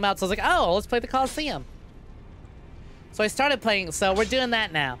update came out, so I was like, oh, let's play the Coliseum. So I started playing, so we're doing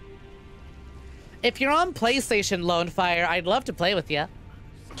that now. If you're on PlayStation, Lone Fire, I'd love to play with you.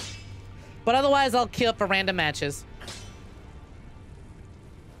 But otherwise, I'll queue up for random matches.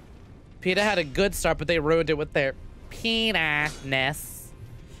 PETA had a good start, but they ruined it with their PETA-ness.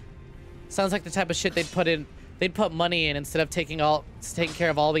 Sounds like the type of shit they'd put money in instead of taking care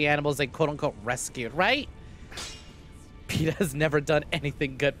of all the animals they quote-unquote rescued, right? PETA has never done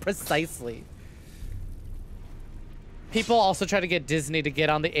anything good, precisely. People also try to get Disney to get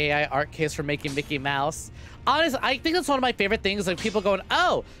on the AI art case for making Mickey Mouse. Honestly, I think that's one of my favorite things, like people going,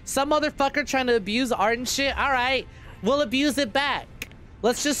 oh, some motherfucker trying to abuse art and shit, all right, we'll abuse it back.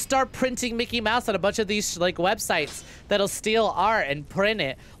 Let's just start printing Mickey Mouse on a bunch of these like websites that'll steal art and print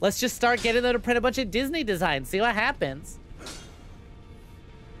it. Let's just start getting them to print a bunch of Disney designs, see what happens.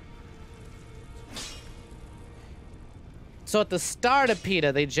 So at the start of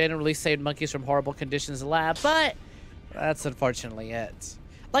PETA, they generally saved monkeys from horrible conditions in the lab, but that's unfortunately it.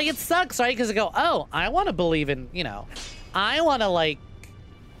 Like, it sucks, right? Because they go, oh, I want to believe in, you know, I want to, like,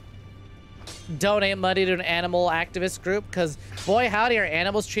 donate money to an animal activist group, because, boy, howdy, are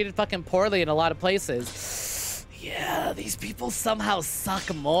animals treated fucking poorly in a lot of places. Yeah, these people somehow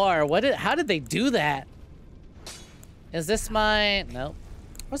suck more. How did they do that? Is this my... Nope.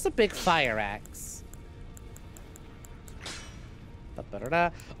 What's the big fire axe?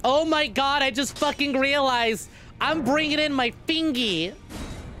 Oh my god, I just fucking realized I'm bringing in my fingy.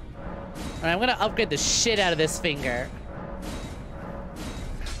 Alright, I'm gonna upgrade the shit out of this finger.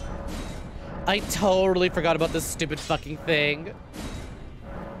 I totally forgot about this stupid fucking thing.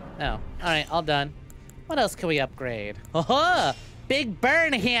 Oh, alright, all done. What else can we upgrade? Oh, big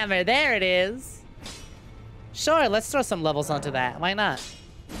burn hammer, there it is. Sure, let's throw some levels onto that, why not?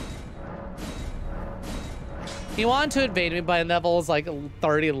 He wanted to invade me by levels like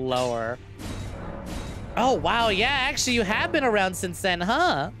 30 lower. Oh, wow. Yeah, actually, you have been around since then,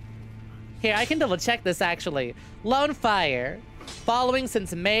 huh? Here, I can double check this, actually. Lone Fire. Following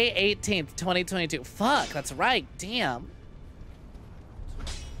since May 18th, 2022. Fuck, that's right. Damn.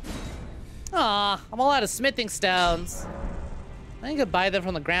 Aw, I'm all out of smithing stones. I can buy them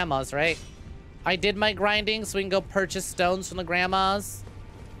from the grandmas, right? I did my grinding, so we can go purchase stones from the grandmas.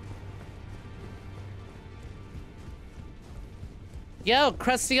 Yo,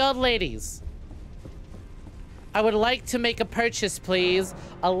 crusty old ladies. I would like to make a purchase, please.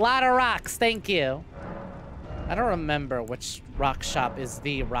 A lot of rocks, thank you. I don't remember which rock shop is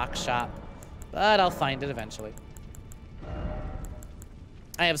the rock shop, but I'll find it eventually.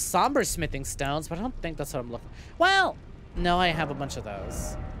 I have somber smithing stones, but I don't think that's what I'm looking for. Well, no, I have a bunch of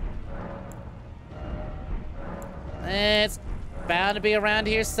those. It's bound to be around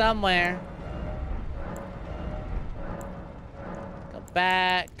here somewhere.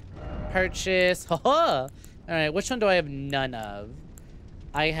 Back, purchase, haha. All right, which one do I have none of?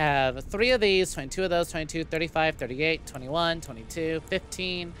 I have 3 of these, 22 of those, 22, 35, 38, 21, 22,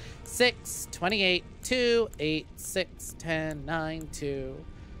 15, 6, 28, 2, 8, 6, 10, 9, 2,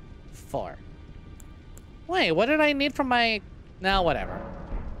 4. Wait, what did I need from my Now, whatever.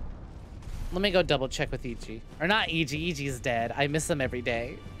 Let me go double check with EG. Or not EG. EG's dead. I miss him every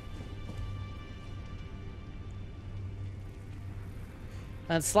day.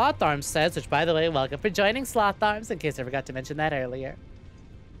 And Sloth Arms says, which by the way, welcome for joining Sloth Arms, in case I forgot to mention that earlier.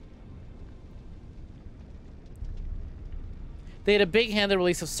 They had a big hand in the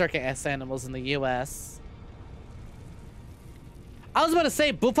release of Circuit S animals in the US. I was about to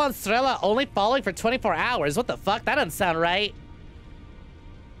say, Buffon Strela only falling for 24 hours. What the fuck? That doesn't sound right.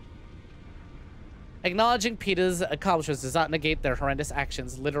 Acknowledging PETA's accomplishments does not negate their horrendous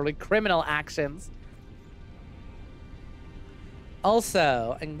actions, literally criminal actions.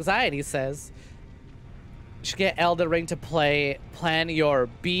 Also, Anxiety says, you should get Elden Ring to plan your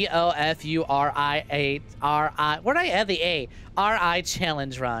BOFURI8RI. Where'd I add the A? RI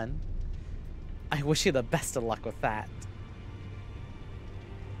challenge run. I wish you the best of luck with that.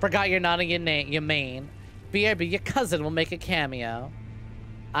 Forgot you're not in your main. BRB, your cousin will make a cameo.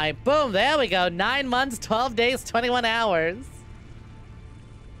 Boom, there we go. 9 months, 12 days, 21 hours.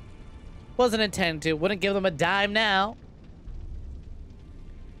 Wasn't intended to. Wouldn't give them a dime now.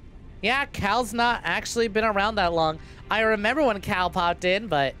 Yeah, Cal's not actually been around that long. I remember when Cal popped in,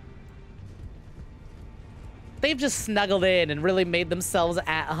 but they've just snuggled in and really made themselves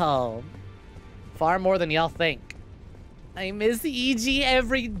at home. Far more than y'all think. I miss EG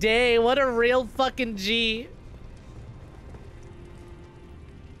every day. What a real fucking G.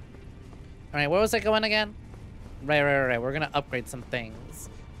 All right, where was I going again? Right. We're gonna upgrade some things.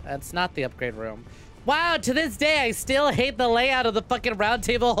 That's not the upgrade room. Wow, to this day, I still hate the layout of the fucking round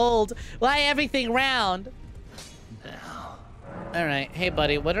table hold. Why everything round? Now. All right, hey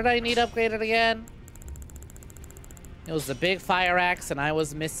buddy, what did I need upgraded again? It was the big fire axe and I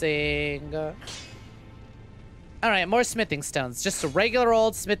was missing... All right, more smithing stones. Just a regular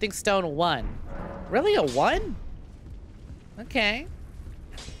old smithing stone 1. Really, a 1? Okay.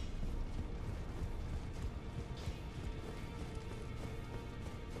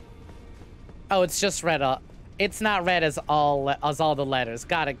 Oh, it's just red. It's not red as all the letters.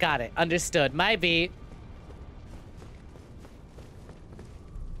 Got it. Understood. Might be.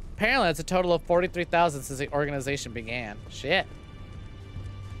 Apparently, that's a total of 43,000 since the organization began. Shit.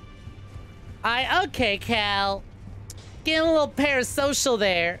 Okay, Cal. Getting a little parasocial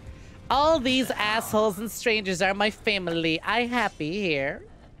there. All these assholes and strangers are my family. I happy here.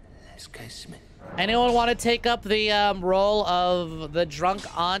 Let's go, Smith. Anyone want to take up the role of the drunk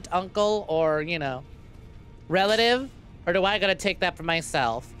aunt, uncle, or, you know, relative? Or do I gotta take that for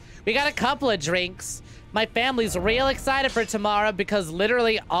myself? We got a couple of drinks. My family's real excited for tomorrow because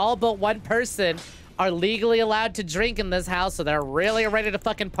literally all but one person are legally allowed to drink in this house, so they're really ready to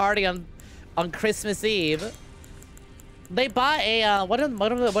fucking party on Christmas Eve. They bought a, what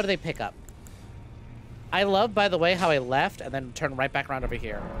do they pick up? I love, by the way, how I left and then turned right back around over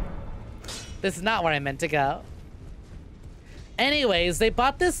here. This is not where I meant to go. Anyways, they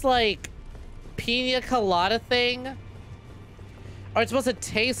bought this, like, pina colada thing. Or it's supposed to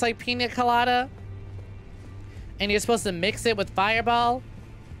taste like pina colada. And you're supposed to mix it with Fireball.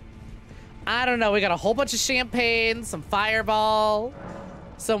 I don't know. We got a whole bunch of champagne, some Fireball,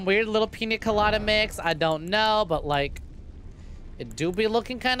 some weird little pina colada mix. I don't know, but, like, it do be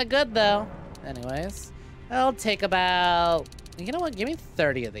looking kind of good, though. Anyways, I'll take about... You know what? Give me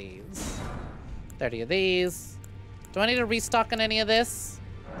 30 of these. 30 of these. Do I need to restock on any of this?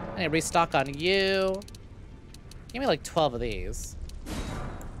 I need to restock on you. Give me like 12 of these.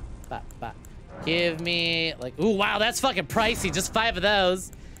 Give me like... Ooh, wow, that's fucking pricey. Just 5 of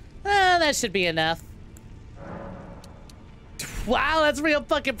those. That should be enough. Wow, that's real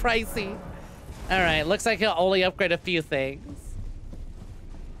fucking pricey. All right, looks like he'll only upgrade a few things.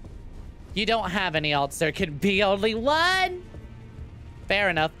 You don't have any alts. There can be only one. Fair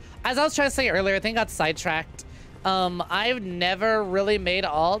enough. As I was trying to say earlier, I think I got sidetracked. I've never really made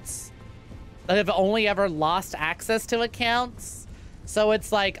alts. I've only ever lost access to accounts. So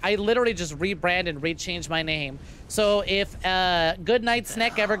it's like, I literally just rebrand and rechange my name. So if Goodnight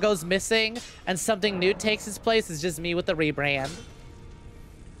Snek ever goes missing and something new takes its place, it's just me with the rebrand.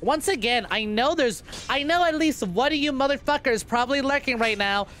 Once again, I know at least one of you motherfuckers probably lurking right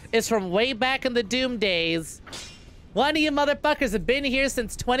now is from way back in the Doom days. One of you motherfuckers have been here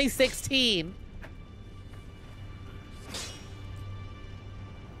since 2016.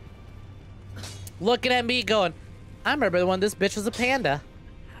 Looking at me going, I remember when this bitch was a panda.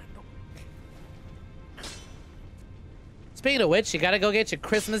 Speaking of which, you gotta go get your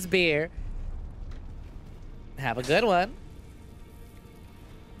Christmas beer. Have a good one.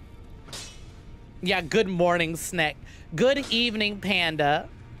 Yeah, good morning, Snek. Good evening, panda.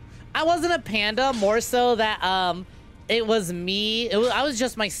 I wasn't a panda, more so that, It was me. I was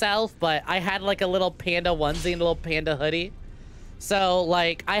just myself, but I had like a little panda onesie and a little panda hoodie. So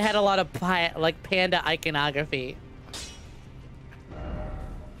like I had a lot of panda iconography.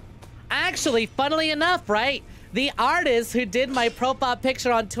 Actually, funnily enough, right? The artist who did my profile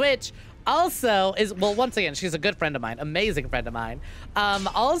picture on Twitch also is, well, once again, she's a good friend of mine, amazing friend of mine.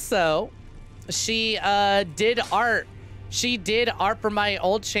 Also, she did art. She did art for my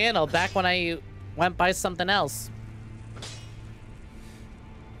old channel back when I went by something else.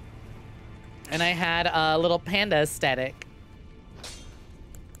 And I had a little panda aesthetic.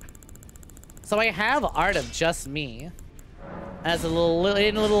 So I have art of just me as a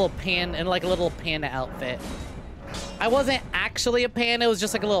little panda outfit. I wasn't actually a panda, it was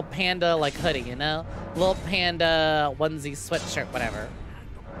just like a little panda like hoodie, you know? Little panda onesie sweatshirt, whatever.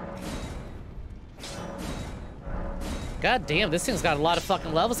 God damn, this thing's got a lot of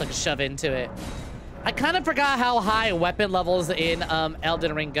fucking levels I can shove into it. I kind of forgot how high weapon levels in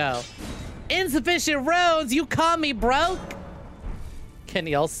Elden Ring go. Insufficient roads, you call me broke? Can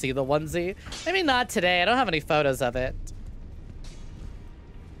y'all see the onesie? Maybe not today, I don't have any photos of it.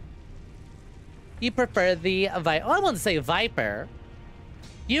 You prefer the Viper? Oh, I wouldn't say Viper.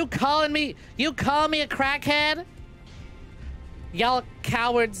 You call me a crackhead? Y'all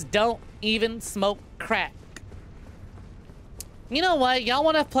cowards don't even smoke crack. You know what? Y'all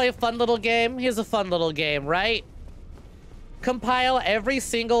want to play a fun little game? Here's a fun little game, right? Compile every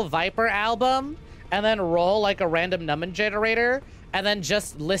single Viper album and then roll like a random number generator and then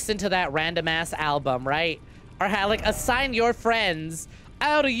just listen to that random ass album, right? Or like assign your friends.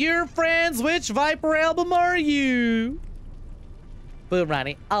 Out of your friends, which Viper album are you? Boom,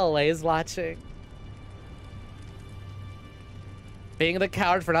 Ronnie, always watching. Being the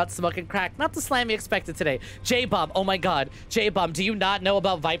coward for not smoking crack. Not the slam you expected today. J-Bomb, oh my god. J-Bomb, do you not know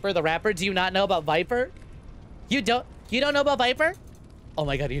about Viper the rapper? Do you not know about Viper? You don't know about Viper? Oh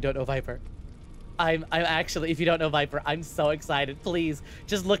my god, you don't know Viper. I'm actually, if you don't know Viper, I'm so excited. Please,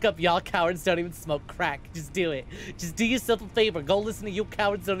 just look up Y'all Cowards Don't Even Smoke Crack. Just do it. Just do yourself a favor. Go listen to You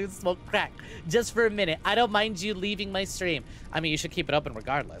Cowards Don't Even Smoke Crack. Just for a minute. I don't mind you leaving my stream. I mean, you should keep it open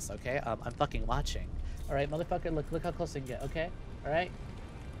regardless, okay? I'm fucking watching. All right, motherfucker, look how close I can get, okay? All right?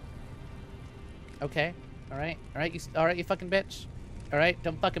 Okay, all right, you fucking bitch. All right,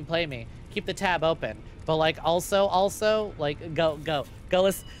 don't fucking play me. Keep the tab open. But like, also, like, go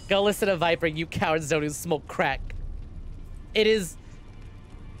listen to Viper. You cowards don't even smoke crack. It is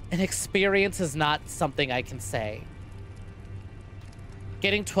an experience, is not something I can say.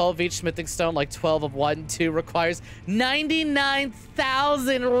 Getting 12 of each smithing stone, like 12 of 1, 2, requires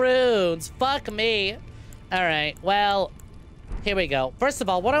 99,000 runes. Fuck me. All right, well, here we go. First of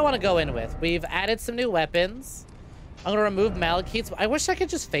all, what I want to go in with, we've added some new weapons. I'm gonna remove Malachites. I wish I could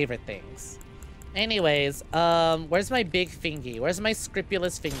just favorite things. Anyways, where's my big fingy? Where's my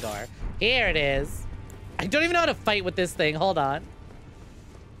scrupulous finger? Here it is. I don't even know how to fight with this thing. Hold on.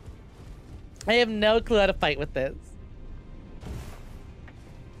 I have no clue how to fight with this.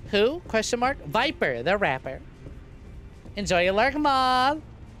 Who? Question mark? Viper, the rapper. Enjoy your lurk, Mom.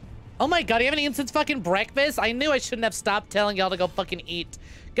 Oh my god, you haven't eaten since fucking breakfast? I knew I shouldn't have stopped telling y'all to go fucking eat.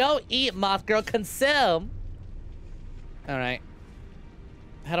 Go eat, moth girl. Consume. Alright.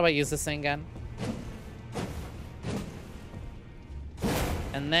 How do I use this thing again?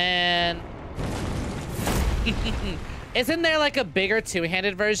 And then... Isn't there like a bigger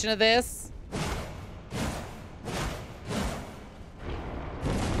two-handed version of this?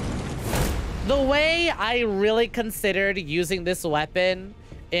 The way I really considered using this weapon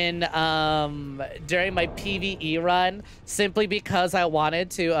in during my PvE run, simply because I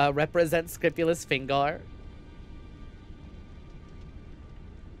wanted to represent Scrupulous Finger.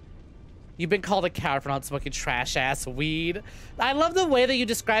 You've been called a coward for not smoking trash-ass weed. I love the way that you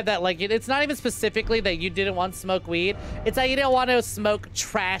describe that. Like, it's not even specifically that you didn't want to smoke weed. It's that you didn't want to smoke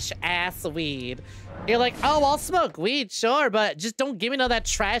trash-ass weed. You're like, oh, I'll smoke weed, sure, but just don't give me no that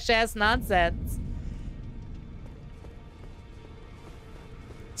trash-ass nonsense.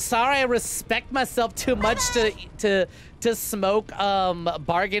 Sorry, I respect myself too much to smoke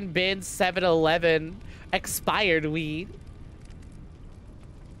bargain bin 7-Eleven expired weed.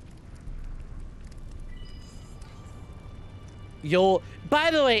 By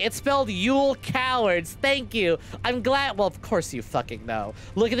the way, it's spelled Yule Cowards. Thank you. I'm glad. Well, of course you fucking know.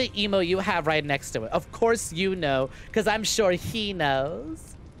 Look at the emo you have right next to it. Of course you know, because I'm sure he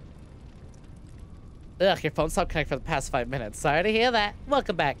knows. Ugh, your phone stopped connecting for the past 5 minutes. Sorry to hear that.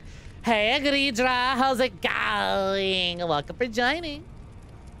 Welcome back. Hey, Agridra, how's it going? Welcome for joining.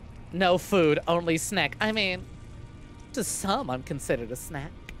 No food, only snack. I mean, to some, I'm considered a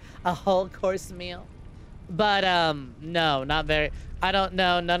snack. A whole course meal. But, no, not very. I don't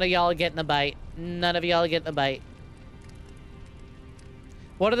know. None of y'all are getting a bite. None of y'all are getting a bite.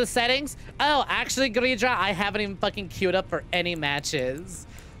 What are the settings? Oh, actually, Gridra, I haven't even fucking queued up for any matches.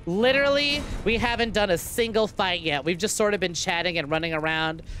 Literally, we haven't done a single fight yet. We've just sort of been chatting and running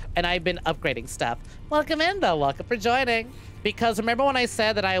around, and I've been upgrading stuff. Welcome in, though. Welcome for joining. Because remember when I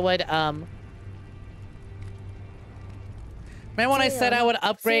said that I would, remember when I said I would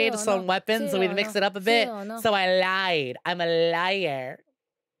upgrade some weapons so we'd mix it up a bit? So I lied. I'm a liar.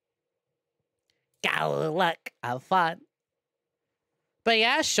 Go, look, have fun. But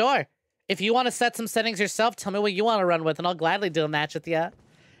yeah, sure. If you want to set some settings yourself, tell me what you want to run with, and I'll gladly do a match with you.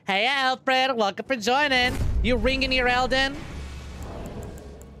 Hey, Alfred, welcome for joining. You ringing your Elden?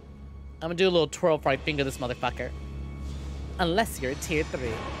 I'm gonna do a little twirl before I finger this motherfucker. Unless you're a tier 3.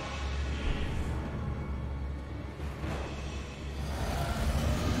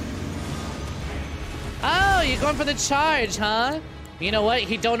 Oh, you're going for the charge, huh? You know what?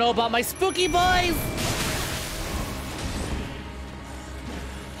 He don't know about my spooky boys.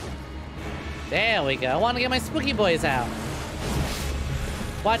 There we go. I want to get my spooky boys out.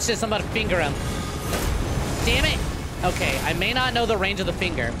 Watch this. I'm about to finger him. Damn it. Okay, I may not know the range of the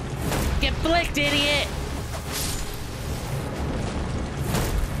finger. Get flicked, idiot.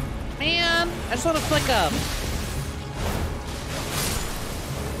 Man, I just want to flick him.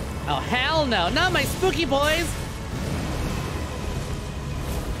 Oh, hell no. Not my spooky boys.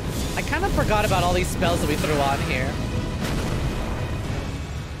 I kind of forgot about all these spells that we threw on here.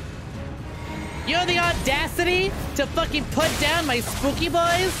 You have the audacity to fucking put down my spooky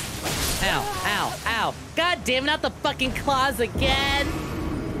boys? Ow, ow, ow. God damn, not the fucking claws again.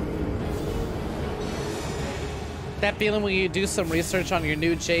 That feeling when you do some research on your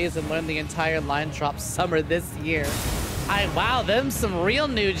new J's and learn the entire line drops summer this year. Wow, them some real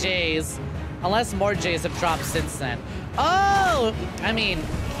new J's. Unless more J's have dropped since then. Oh, I mean,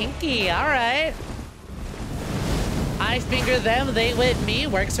 kinky, all right. I finger them, they with me,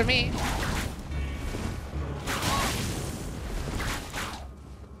 works for me.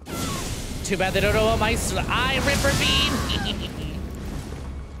 Too bad they don't know what my eye ripper mean.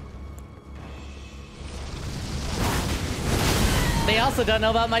 They also don't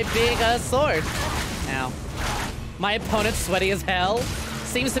know about my big sword. Ow. My opponent's sweaty as hell.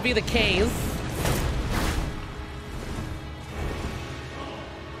 Seems to be the case.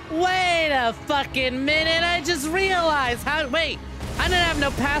 Wait a fucking minute. I just realized how. Wait, I didn't have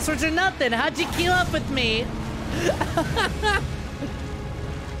no passwords or nothing. How'd you queue up with me?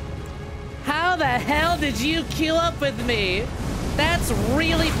 How the hell did you queue up with me? That's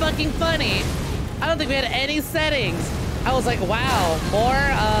really fucking funny. I don't think we had any settings. I was like, wow, more,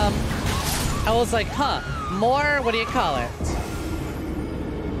 I was like, huh, more, what do you call it?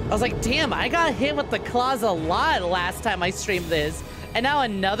 I was like, damn, I got hit with the claws a lot last time I streamed this. And now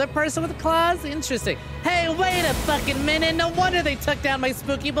another person with claws? Interesting. Hey, wait a fucking minute. No wonder they took down my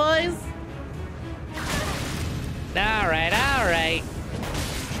spooky boys. All right, all right.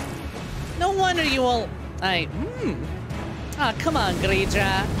 No wonder you all... Oh, come on,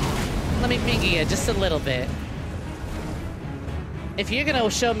 Gridra. Let me finger you just a little bit. If you're gonna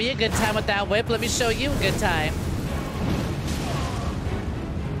show me a good time with that whip, let me show you a good time.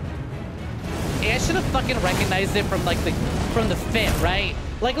 Yeah, I should have fucking recognized it from, like, from the fit, right?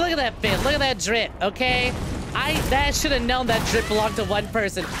 Like, look at that fit. Look at that drip, okay? That should have known that drip belonged to one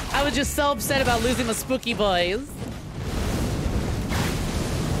person. I was just so upset about losing the spooky boys.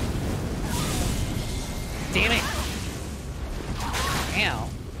 Damn it. Ow.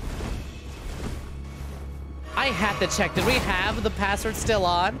 I have to check. Did we have the password still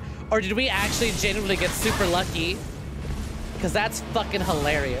on? Or did we actually genuinely get super lucky? Because that's fucking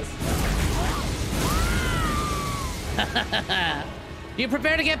hilarious. You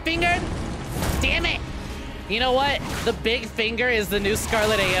prepare to get fingered? Damn it. You know what? The big finger is the new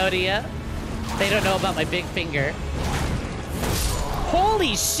Scarlet Aodia. They don't know about my big finger.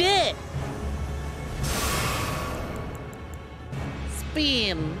 Holy shit.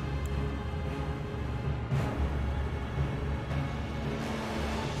 Spin.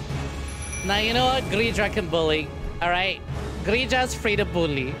 Now, you know what? Gridra can bully. Alright? Gridra's free to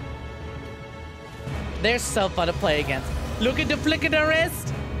bully. They're so fun to play against. Look at the flick of the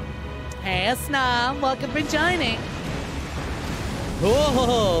wrist. Hey, Snob. Welcome for joining.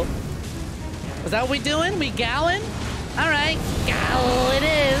 Whoa. Is that what we doing? We gowing? Alright. Gow it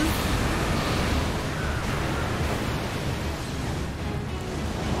is.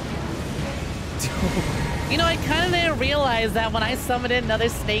 You know, I kind of didn't realize that when I summoned in another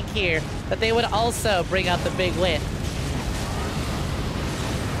snake here, that they would also bring out the big whip.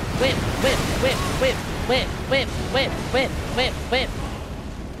 Whip, whip, whip, whip, whip, whip, whip, whip, whip, whip.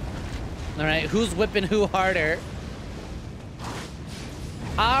 All right, who's whipping who harder?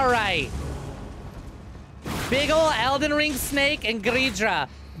 All right. Big ol' Elden Ring Snake and Gridra,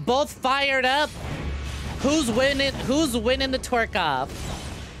 both fired up. Who's winning? Who's winning the twerk off?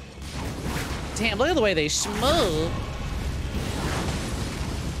 Damn, look at the way they schmoo.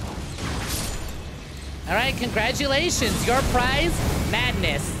 All right, congratulations. Your prize,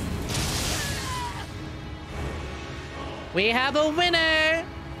 madness. We have a winner.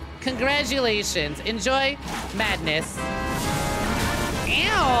 Congratulations. Enjoy madness. Ew.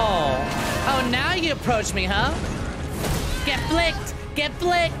 Oh, now you approach me, huh? Get flicked. Get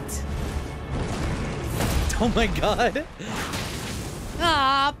flicked. Oh my god.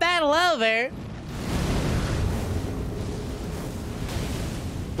 Aw, battle over.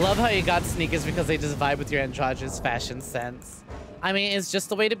 Love how you got sneakers because they just vibe with your androgynous fashion sense. I mean, it's just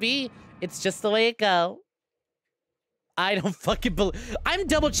the way to be. It's just the way it go. I don't fucking believe. I'm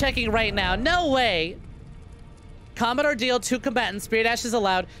double checking right now. No way. Combat ordeal, 2 combatants, Spirit Ashes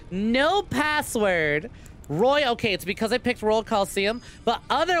allowed. No password. Roy, okay, it's because I picked Royal Coliseum, but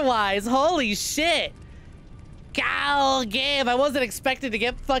otherwise, holy shit. Gal game. I wasn't expecting to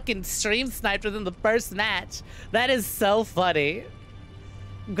get fucking stream sniped within the first match. That is so funny.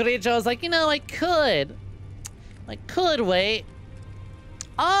 Gridra was like, you know, I could wait.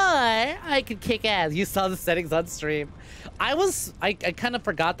 Or I could kick ass. You saw the settings on stream. I kind of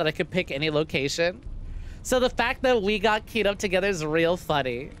forgot that I could pick any location. So the fact that we got queued up together is real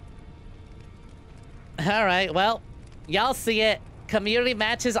funny. All right, well, y'all see it. Community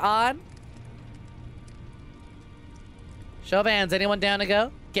matches on. Show of hands, anyone down to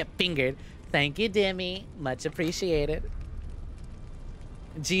go? Get fingered. Thank you, Demi. Much appreciated.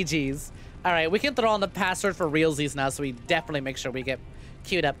 GG's. All right, we can throw on the password for realsies now, so we definitely make sure we get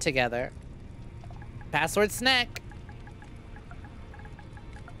queued up together. Password Snek.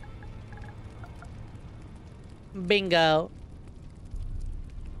 Bingo.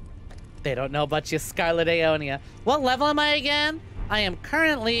 They don't know about you, Scarlet Aeonia. What level am I again? I am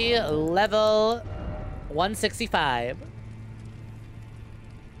currently level 165.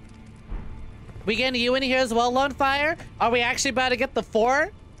 We getting you in here as well, Lone Fire? Are we actually about to get the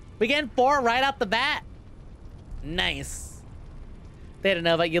 4? We getting 4 right off the bat? Nice. They don't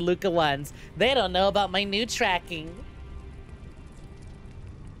know about your Luca ones. They don't know about my new tracking.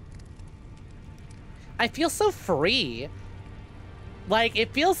 I feel so free. Like,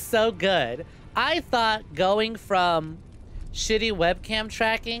 it feels so good. I thought going from shitty webcam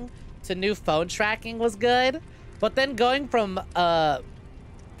tracking to new phone tracking was good. But then going from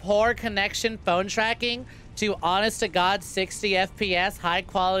poor connection phone tracking to honest to God 60 FPS high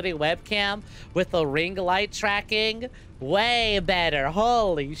quality webcam with a ring light tracking, way better.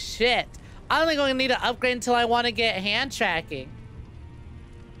 Holy shit. I'm only going to need to upgrade until I want to get hand tracking.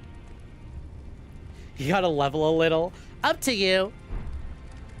 You gotta level a little. Up to you.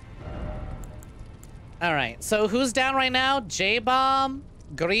 All right, so who's down right now? J-Bomb,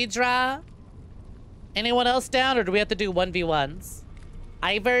 Gridra. Anyone else down, or do we have to do 1v1s?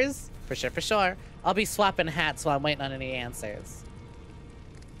 Ivers? For sure, for sure. I'll be swapping hats while I'm waiting on any answers.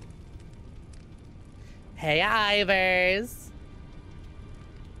 Hey, Ivers.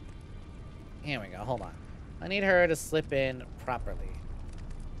 Here we go, hold on. I need her to slip in properly.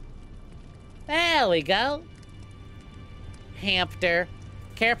 There we go. Hamster.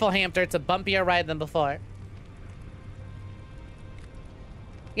 Careful, Hamster. It's a bumpier ride than before.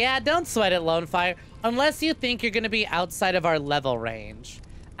 Yeah, don't sweat it, Lone Fire. Unless you think you're going to be outside of our level range.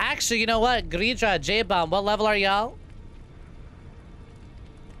 Actually, you know what? Gridra, J-Bomb, what level are y'all?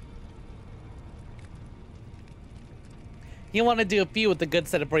 You want to do a few with the good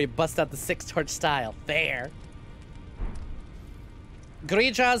setup where you bust out the 6-torch style. Fair.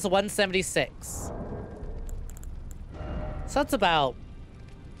 Gridra's 176. So that's about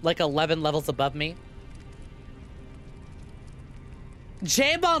like 11 levels above me.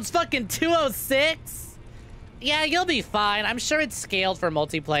 J-Bomb's fucking 206? Yeah, you'll be fine. I'm sure it's scaled for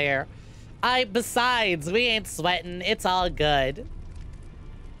multiplayer. Besides, we ain't sweating. It's all good.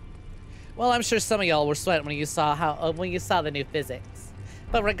 Well, I'm sure some of y'all were sweating when you saw the new physics.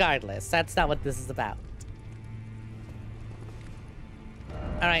 But regardless, that's not what this is about.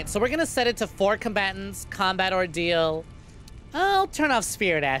 All right, so we're gonna set it to 4 combatants, combat ordeal. I'll turn off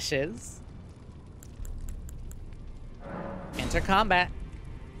Spirit Ashes. Enter combat.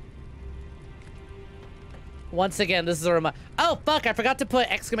 Once again, this is a reminder. Oh, fuck, I forgot to put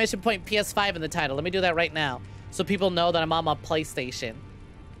exclamation point PS5 in the title. Let me do that right now so people know that I'm on my PlayStation.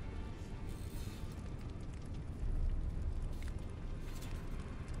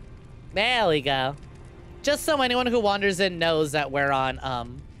 There we go. Just so anyone who wanders in knows that we're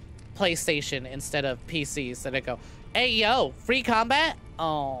on PlayStation instead of PC. So they go, hey, yo, free combat?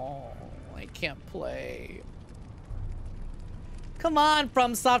 Oh, I can't play. Come on,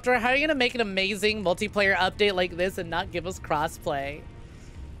 From Software. How are you going to make an amazing multiplayer update like this and not give us crossplay?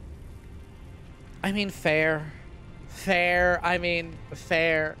 I mean, fair. Fair. I mean,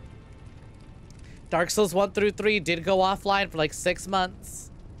 fair. Dark Souls 1 through 3 did go offline for like 6 months.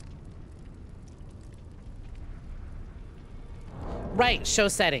 Right, show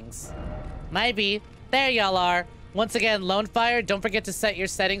settings. Might be. There y'all are. Once again, Lone Fire, don't forget to set your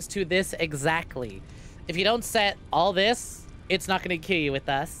settings to this exactly. If you don't set all this, it's not going to kill you with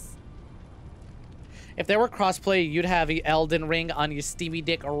us. If there were crossplay, you'd have the Elden Ring on your Steamy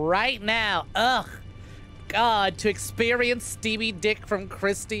Dick right now. Ugh. God, to experience Steamy Dick from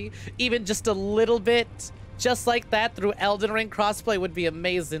Christy, even just a little bit, just like that through Elden Ring crossplay would be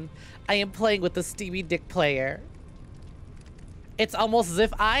amazing. I am playing with the Steamy Dick player. It's almost as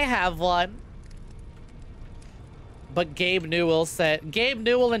if I have one. But Gabe Newell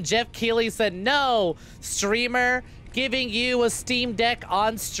and Jeff Keighley said, no, streamer, giving you a Steam Deck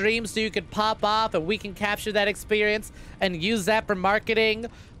on stream so you could pop off and we can capture that experience and use that for marketing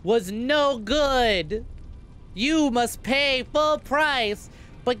was no good. You must pay full price.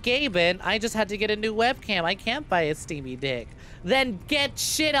 But Gaben, I just had to get a new webcam. I can't buy a Steamy Dick. Then get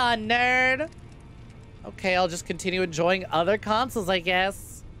shit on, nerd. Okay, I'll just continue enjoying other consoles, I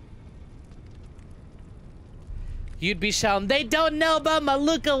guess. You'd be shouting, they don't know about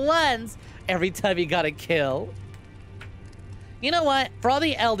Maluka ones every time you got a kill. You know what? For all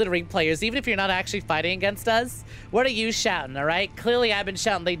the Elden Ring players, even if you're not actually fighting against us, what are you shouting, all right? Clearly, I've been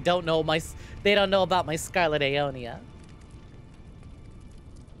shouting they don't know about my Scarlet Aeonia.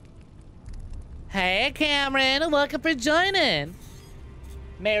 Hey, Cameron, welcome for joining.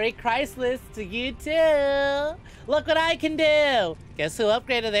 Merry Christmas to you too. Look what I can do. Guess who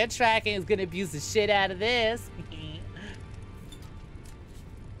upgraded their tracking is gonna abuse the shit out of this.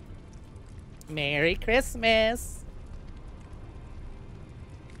 Merry Christmas.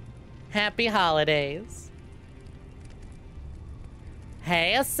 Happy holidays.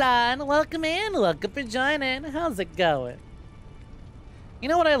 Hey, Hassan, welcome in. Welcome for joining. How's it going? You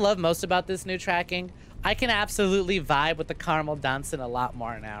know what I love most about this new tracking? I can absolutely vibe with the caramel dancing a lot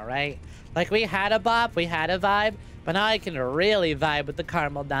more now, right? Like, we had a bop, we had a vibe, but now I can really vibe with the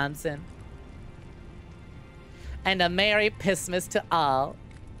caramel dancing. And a Merry Pissmas to all.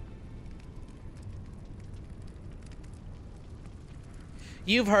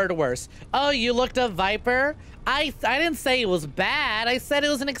 You've heard worse. Oh, you looked up Viper? I didn't say it was bad. I said it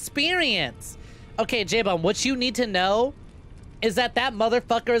was an experience. Okay, J-Bone, what you need to know is that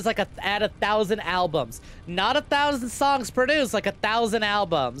motherfucker is like at 1,000 albums. Not 1,000 songs produced, like 1,000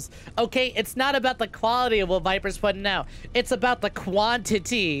 albums. Okay, it's not about the quality of what Viper's putting out. It's about the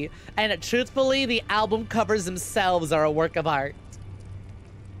quantity. And truthfully, the album covers themselves are a work of art.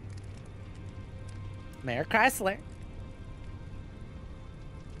 Mayor Chrysler.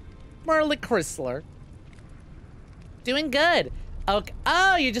 Marley Chrysler. Doing good. Okay.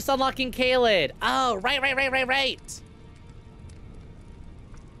 Oh, you're just unlocking Kaled. Oh, right.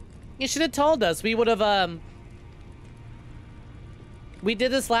 You should have told us. We would have, we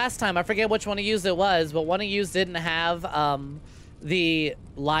did this last time. I forget which one of yous it was, but one of yous didn't have, the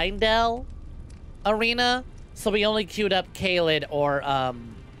Lindell arena, so we only queued up Kaled or,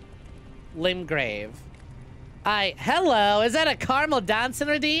 Limgrave. Hello, is that a caramel dancing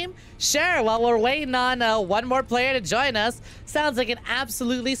redeem? Sure, while we're waiting on one more player to join us, sounds like an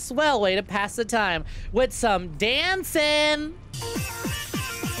absolutely swell way to pass the time with some dancing.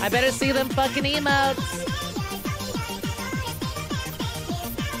 I better see them fucking emotes.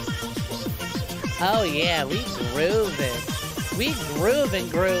 Oh yeah, we grooving. We grooving.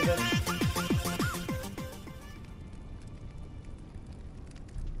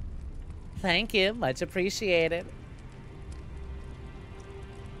 Thank you, much appreciated.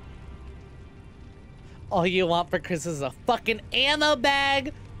 All you want for Christmas is a fucking ammo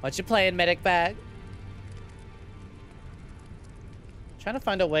bag. What you playing, medic bag? Trying to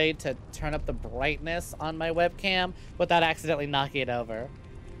find a way to turn up the brightness on my webcam without accidentally knocking it over.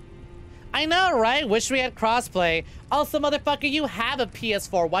 I know, right? Wish we had crossplay. Also, motherfucker, you have a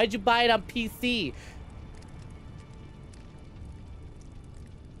PS4. Why'd you buy it on PC?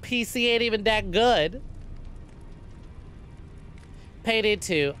 PC ain't even that good. Payday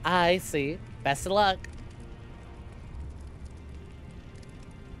 2. I see. Best of luck.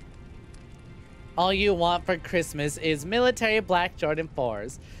 All you want for Christmas is military black Jordan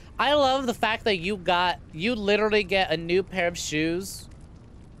 4s. I love the fact that you literally get a new pair of shoes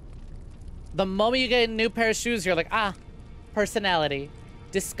The moment you get a new pair of shoes, you're like, ah, personality.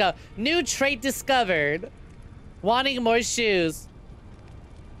 New trait discovered. Wanting more shoes.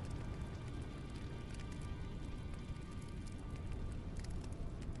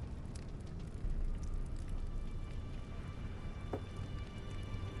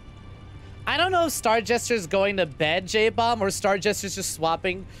 I don't know if Star Jester's going to bed, J-Bomb, or Star Jester's just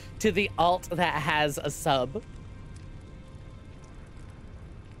swapping to the alt that has a sub.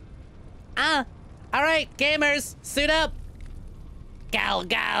 Ah, all right, gamers, suit up. Gal,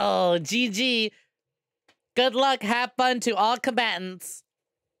 gal, GG. Good luck, have fun to all combatants.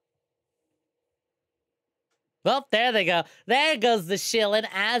 Well, there they go. There goes the shillin'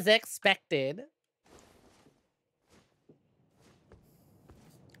 as expected.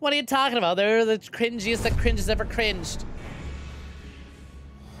 What are you talking about? They're the cringiest that cringe has ever cringed.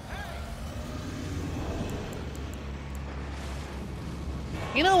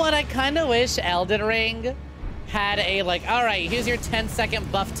 You know what? I kind of wish Elden Ring had a, like, all right, here's your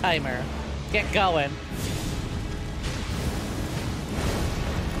 10-second buff timer. Get going.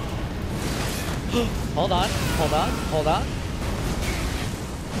 Hold on, hold on, hold on.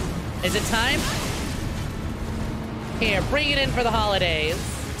 Is it time? Here, bring it in for the holidays.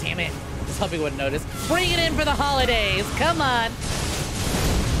 Damn it. I was hoping you wouldn't notice. Bring it in for the holidays. Come on.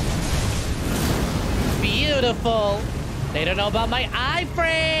 Beautiful. They don't know about my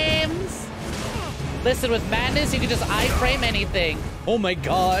iframes. Listen, with Madness, you can just iframe anything. Oh my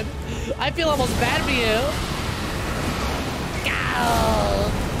god. I feel almost bad for you.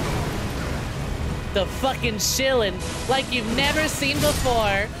 Ow. The fucking chillin' like you've never seen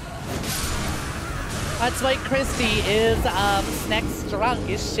before. That's why Christy is Snek's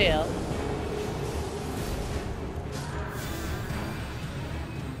strongest chill.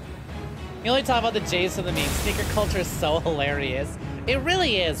 You only talk about the J's and the memes. Sneaker culture is so hilarious. It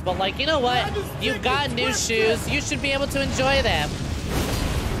really is, but like, you know what? You've got new shoes. You should be able to enjoy them.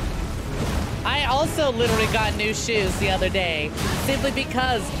 I also literally got new shoes the other day simply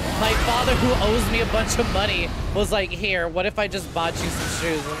because my father, who owes me a bunch of money, was like, here, what if I just bought you some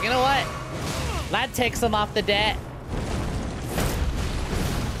shoes? Like, you know what? That takes them off the debt.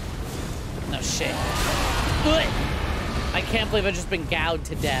 No shit. I can't believe I've just been gouged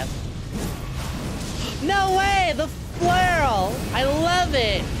to death. No way! The flurl! I love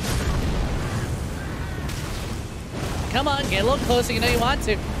it! Come on, get a little closer. You know you want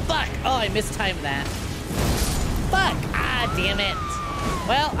to. Fuck! Oh, I mistimed that. Fuck! Ah, damn it.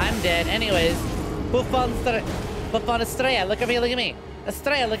 Well, I'm dead. Anyways. Buffon Estrella. Look over here, look at me.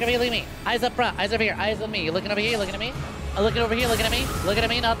 Estrella, look over here, look at me. Eyes up front, eyes over here, eyes on me. You looking over here, looking at me? I'm looking over here, looking at me. Looking at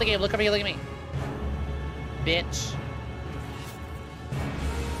me, not the game. Look over here, look at me. Bitch.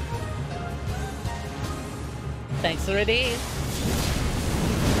 Thanks for redeem.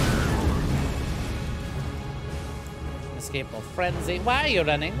 Escapable frenzy. Why are you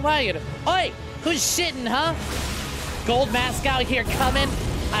running? Why are you? Oi! Who's shitting, huh? Gold mask out here coming?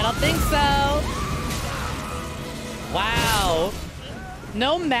 I don't think so. Wow.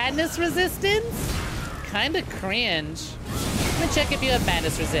 No madness resistance? Kinda cringe. Let me check if you have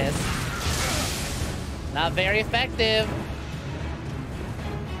madness resist. Not very effective.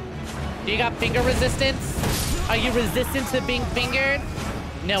 Do you got finger resistance? Are you resistant to being fingered?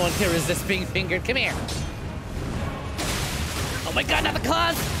 No one can resist being fingered. Come here. Oh my god, not the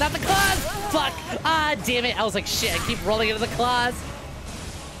claws! Not the claws! Fuck! Ah, damn it. I was like, shit, I keep rolling into the claws.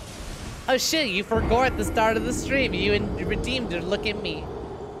 Oh shit, you forgot at the start of the stream. You redeemed to look at me.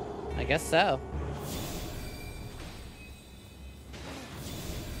 I guess so.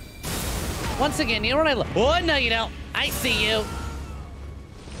 Once again, you know what I love? Oh, no, you don't. I see you.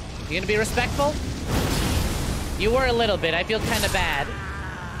 You gonna be respectful? You were a little bit. I feel kind of bad.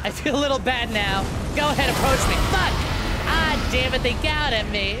 I feel a little bad now. Go ahead, approach me. Fuck! Ah, damn it, they gouged at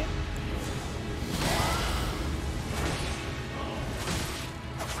me.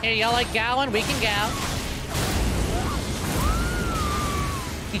 Here, y'all like gowing? We can gow.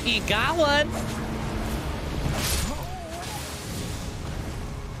 He got one.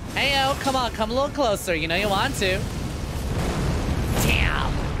 Heyo, come on, come a little closer. You know you want to.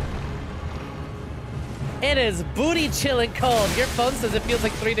 Damn. It is booty chilling cold. Your phone says it feels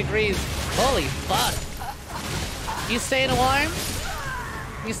like 3 degrees. Holy fuck. You staying warm?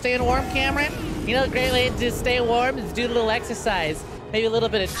 You staying warm, Cameron? You know a great way to stay warm is do a little exercise. Maybe a little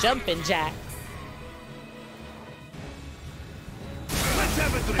bit of jumping jacks.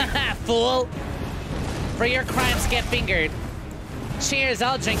 Haha, fool. For your crimes, get fingered. Cheers,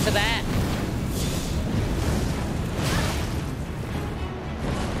 I'll drink to that.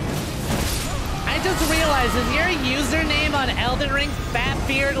 I just realized, is your username on Elden Ring Fat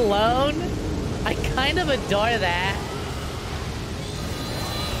Beard Alone? kind of adore that.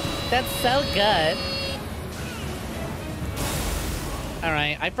 That's so good. All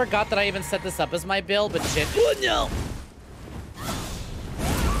right, I forgot that I even set this up as my build, but shit. Oh, no!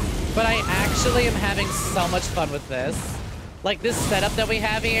 But I actually am having so much fun with this. Like, this setup that we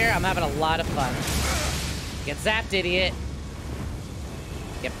have here, I'm having a lot of fun. Get zapped, idiot.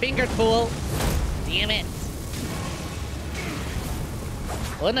 Get fingered, fool. Damn it.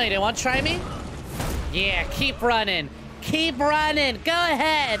 Oh, no, you didn't want to try me? Yeah, keep running. Keep running. Go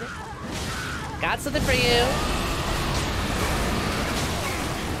ahead. Got something for you.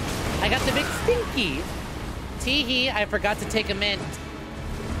 I got the big stinky. Tee-hee, I forgot to take a mint.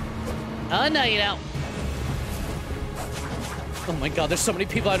 Oh, no, you don't. Oh, my God, there's so many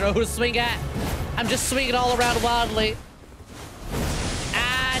people I don't know who to swing at. I'm just swinging all around wildly.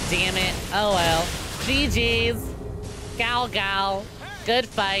 Ah, damn it. Oh, well. GG's. Gal, gal. Good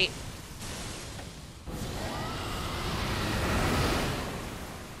fight.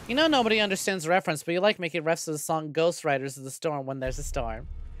 You know nobody understands reference, but you like making refs to the song Ghost Riders of the Storm when there's a storm.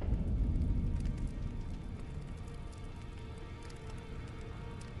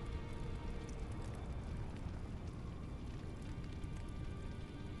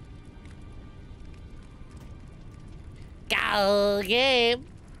 Go game.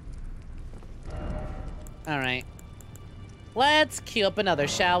 All right. Let's queue up another,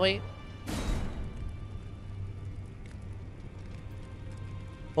 shall we?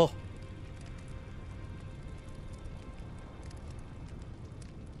 Oh.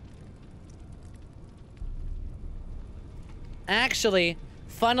 Actually,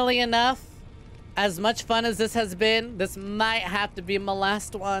 funnily enough, as much fun as this has been, this might have to be my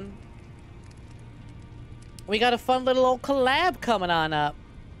last one. We got a fun little old collab coming on up.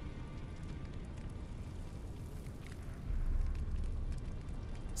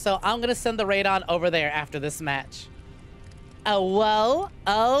 So I'm gonna send the raid on over there after this match. Oh, whoa.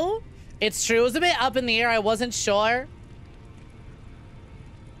 Oh, it's true. It was a bit up in the air. I wasn't sure.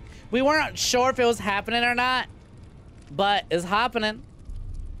 We weren't sure if it was happening or not, but it's happening.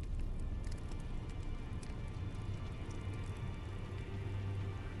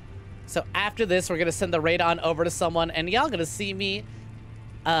 So after this, we're gonna send the raid on over to someone, and y'all gonna see me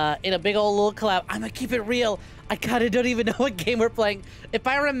in a big old little collab. I'm gonna keep it real. I kinda don't even know what game we're playing. If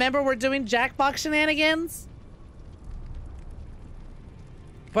I remember, we're doing Jackbox shenanigans.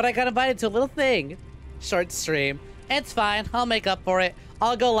 But I got invited to a little thing. Short stream. It's fine. I'll make up for it.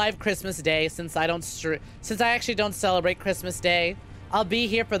 I'll go live Christmas Day since I actually don't celebrate Christmas Day. I'll be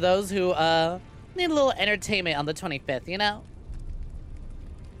here for those who need a little entertainment on the 25th, you know?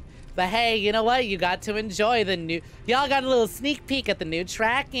 But hey, you know what? You got to enjoy the new... Y'all got a little sneak peek at the new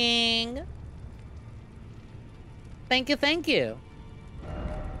tracking. Thank you, thank you.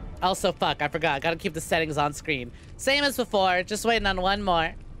 Also, fuck, I forgot. I gotta keep the settings on screen. Same as before, just waiting on one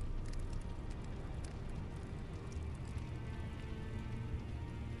more.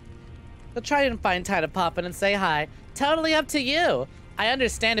 I'll try and find time to pop in and say hi. Totally up to you. I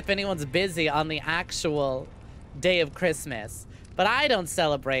understand if anyone's busy on the actual day of Christmas. But I don't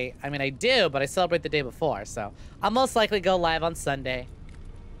celebrate. I mean, I do, but I celebrate the day before. So I'll most likely go live on Sunday.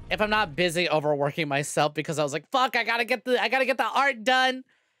 If I'm not busy overworking myself because I was like, fuck, I gotta get the art done.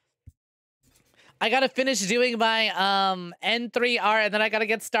 I gotta finish doing my N3 art, and then I gotta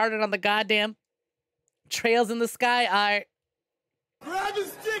get started on the goddamn Trails in the Sky art. Grab the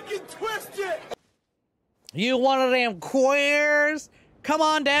stick and twist it! You one of them queers? Come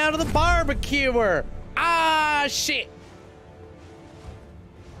on down to the barbecuer. Ah, shit.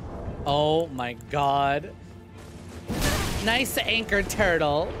 Oh my god. Nice anchor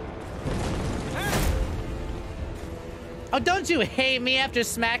turtle. Oh, don't you hate me after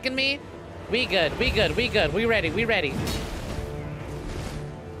smacking me? We good, we good, we good. We ready, we ready.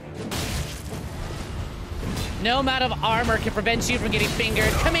 No amount of armor can prevent you from getting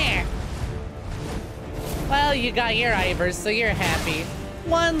fingered. Come here. Well, you got your Ivers, so you're happy.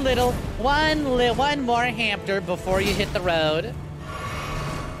 One more hamster before you hit the road.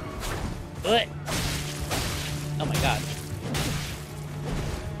 Ugh. Oh my god.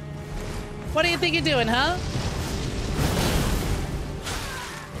 What do you think you're doing, huh?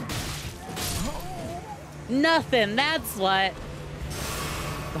 Nothing, that's what.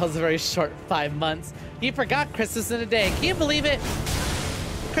 That was a very short 5 months. You forgot Christmas in a day. Can you believe it?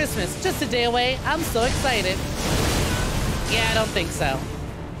 Christmas, just a day away. I'm so excited. Yeah, I don't think so.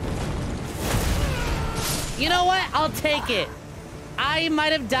 You know what? I'll take it. I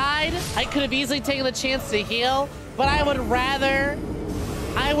might have died. I could have easily taken the chance to heal, but I would rather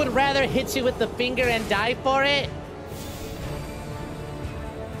hit you with the finger and die for it.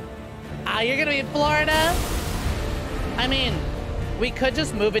 You're gonna be in Florida? I mean, we could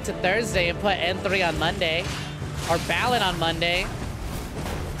just move it to Thursday and put N3 on Monday. Or Ballot on Monday.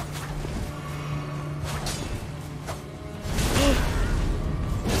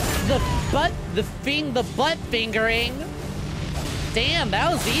 the butt fingering. Damn,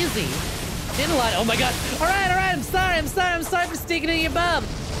 that was easy. Did a lot. Oh my god. All right. I'm sorry for sticking in your bum.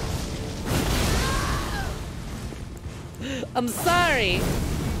 I'm sorry.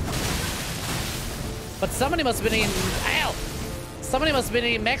 But somebody must have been eating. Ow! Somebody must have been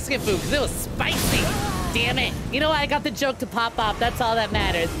eating Mexican food because it was spicy. Damn it. You know what? I got the joke to pop off. That's all that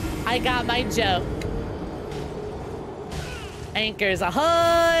matters. I got my joke. Anchors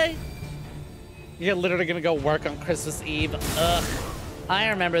ahoy! You're literally gonna go work on Christmas Eve. Ugh. I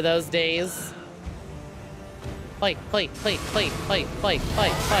remember those days. Play. Damn it. Play.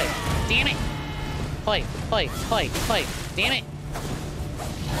 Damn it.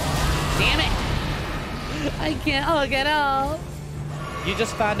 Damn it. I can't hug at all. You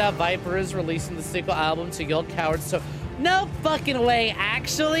just found out Viper is releasing the sequel album to Guild Cowards, so no fucking way.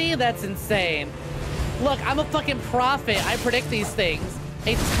 Actually, that's insane. Look, I'm a fucking prophet. I predict these things.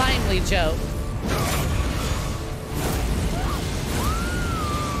 A timely joke.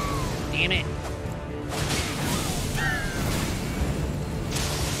 Damn it.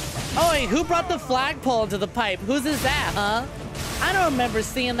 Oh, wait, who brought the flagpole into the pipe? Whose is that, huh? I don't remember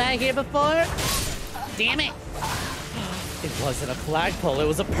seeing that here before. Damn it. It wasn't a flagpole, it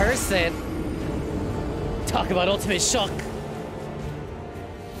was a person. Talk about ultimate shock.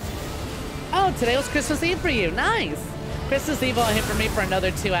 Oh, today was Christmas Eve for you. Nice. Christmas Eve will hit for me for another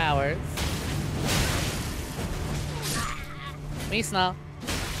 2 hours. Misna.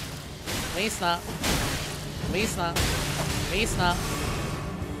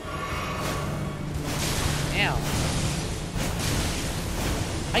 Ow.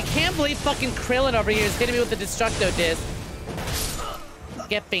 I can't believe fucking Krillin over here is hitting me with the Destructo Disc.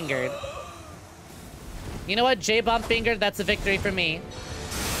 Get fingered. You know what? J-Bomb fingered, that's a victory for me.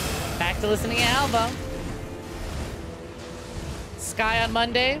 Back to listening to album. Sky on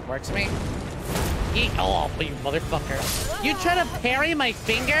Monday. Works for me. Oh, you motherfucker. You trying to parry my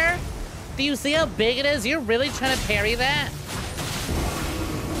finger? Do you see how big it is? You're really trying to parry that?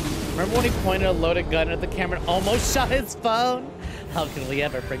 Remember when he pointed a loaded gun at the camera and almost shot his phone? How can we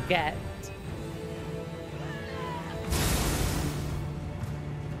ever forget?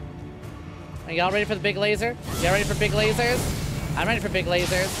 Are y'all ready for the big laser? Y'all ready for big lasers? I'm ready for big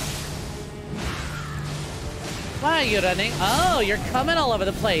lasers. Why are you running? Oh, you're coming all over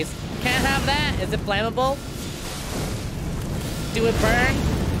the place. Can't have that. Is it flammable? Do it burn?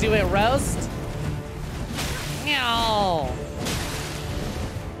 Do it roast? Meow.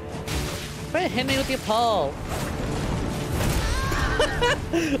 Quit hitting me with your pole.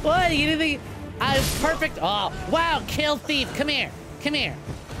 What? You didn't think I was perfect? Oh, wow. Kill thief. Come here. Come here.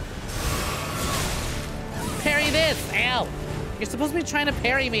 Parry this. Ow. You're supposed to be trying to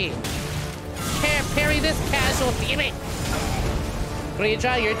parry me. Parry this casual. Damn it.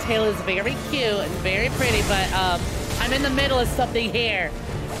 Greedra, your tail is very cute and very pretty, but I'm in the middle of something here.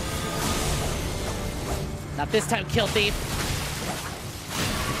 Not this time, kill thief.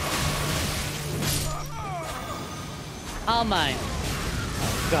 All mine.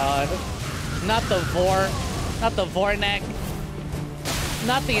 God. Not the Vornek.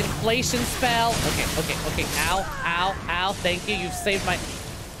 Not the inflation spell. Okay. Ow. Thank you.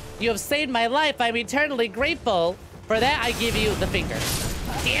 You have saved my life. I'm eternally grateful. For that, I give you the finger.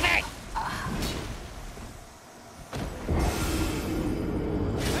 Damn it!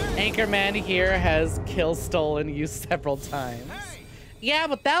 Anchorman here has kill stolen you several times. Yeah,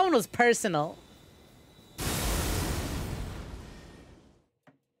 but that one was personal.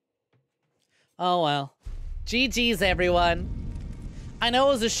 Oh well. GG's everyone. I know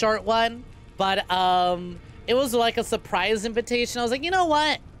it was a short one, but it was like a surprise invitation. I was like, you know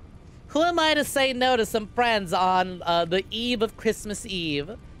what? Who am I to say no to some friends on the eve of Christmas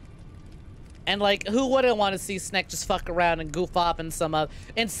Eve? And like, who wouldn't want to see Snek just fuck around and goof off in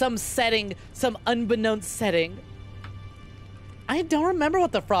some setting, some unbeknownst setting? I don't remember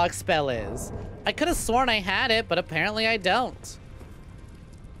what the frog spell is. I could have sworn I had it, but apparently I don't.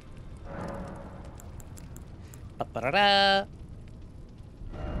 Ba-ba-da-da.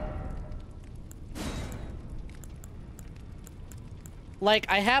 Like,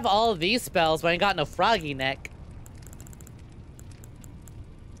 I have all of these spells, but I ain't got no froggy neck.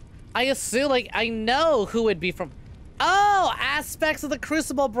 I assume, like, I know who would be from... Oh! Aspects of the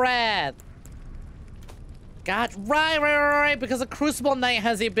Crucible Breath! God, right, because the Crucible Knight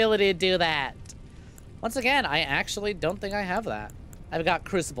has the ability to do that. Once again, I actually don't think I have that. I've got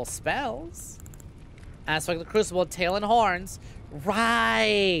Crucible spells. Aspect of the Crucible, tail and horns.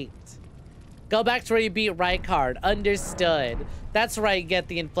 Right. Go back to where you beat Rykard. Understood. That's where I get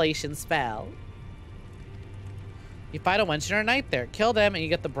the inflation spell. You fight a Wench or a Knight there. Kill them and you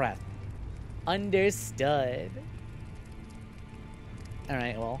get the breath. Understood.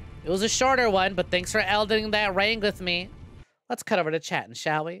 Alright, well. It was a shorter one, but thanks for Eldening that ring with me. Let's cut over to chatting,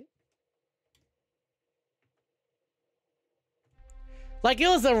 shall we? Like, it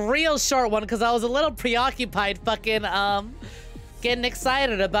was a real short one because I was a little preoccupied fucking, getting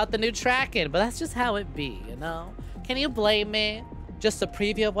excited about the new tracking. But that's just how it be, you know? Can you blame me? Just a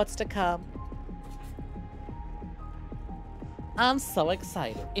preview of what's to come. I'm so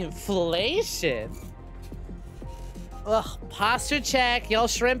excited. Inflation. Ugh, posture check. Y'all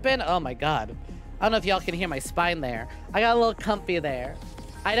shrimping? Oh my god. I don't know if y'all can hear my spine there. I got a little comfy there.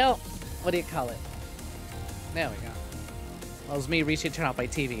 I don't... What do you call it? There we go. That was me reaching to turn off my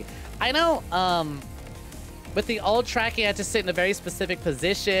TV. I know, with the old tracking, I had to sit in a very specific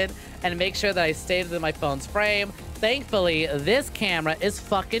position and make sure that I stayed within my phone's frame. Thankfully, this camera is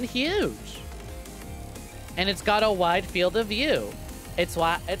fucking huge. And it's got a wide field of view. It's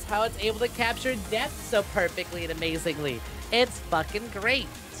how it's able to capture depth so perfectly and amazingly. It's fucking great.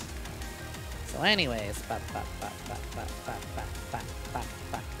 So anyways, where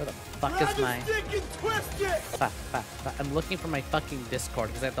the fuck is my... I'm looking for my fucking Discord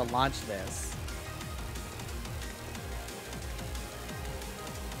because I have to launch this.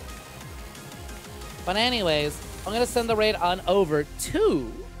 But anyways, I'm gonna send the raid on over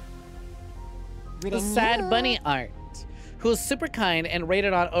to the Sad Bunny Art, who's super kind and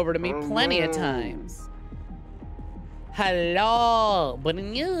raided on over to me plenty of times. Hello,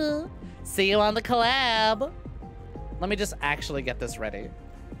 Bunny. See you on the collab. Let me just actually get this ready.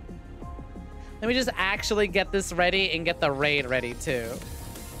 Let me just actually get this ready and get the raid ready too.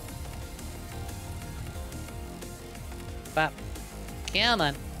 But come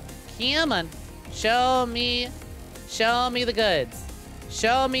on. Come on. Show me the goods.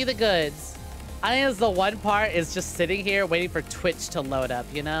 Show me the goods. I think it's the one part is just sitting here waiting for Twitch to load up,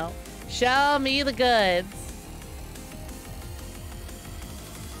 you know? Show me the goods.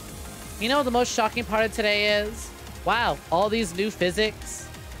 You know what the most shocking part of today is? Wow, all these new physics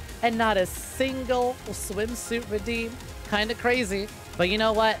and not a single swimsuit redeemed. Kinda crazy, but you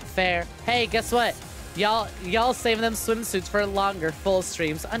know what? Fair. Hey, guess what? Y'all saving them swimsuits for longer full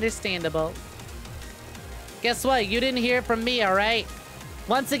streams. Understandable. Guess what? You didn't hear it from me, alright?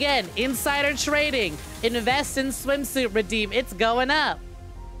 Once again, insider trading. Invest in swimsuit redeem. It's going up.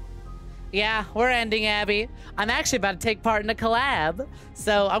 Yeah, we're ending, Abby. I'm actually about to take part in a collab.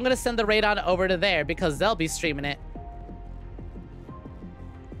 So I'm going to send the raid on over to there because they'll be streaming it.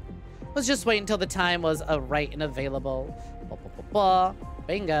 Let's just wait until the time was right and available.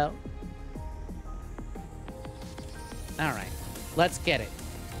 Bingo. All right, let's get it.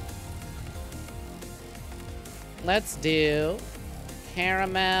 Let's do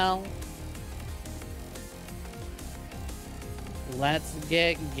caramel. Let's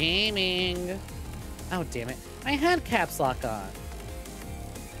get gaming. Oh, damn it. I had caps lock on.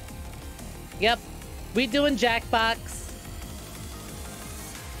 Yep. We doing Jackbox.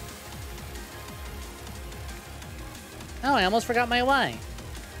 Oh, I almost forgot my why.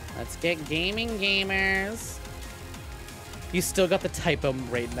 Let's get gaming, gamers. You still got the typo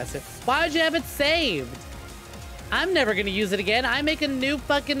raid message. Why would you have it saved? I'm never gonna use it again. I make a new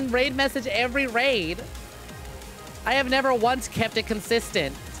fucking raid message every raid. I have never once kept it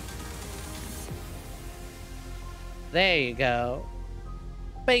consistent. There you go.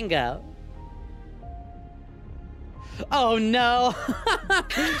 Bingo. Oh no.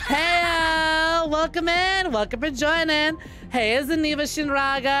 Hey, welcome in. Welcome for joining. Hey, it's Aniva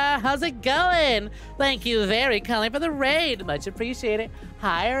Shinraga. How's it going? Thank you very kindly for the raid. Much appreciated.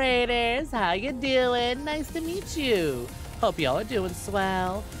 Hi, raiders. How you doing? Nice to meet you. Hope y'all are doing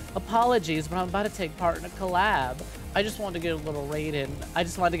swell. Apologies, but I'm about to take part in a collab. I just wanted to get a little raid in. I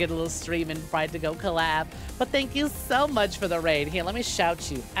just wanted to get a little stream in before I had to go collab. But thank you so much for the raid. Here, let me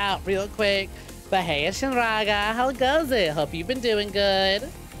shout you out real quick. But hey, it's Shinraga. How goes it? Hope you've been doing good.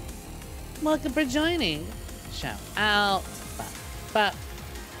 Welcome for joining. Shout out. Bop, bop.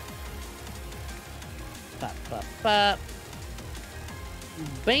 Bop, bop, bop.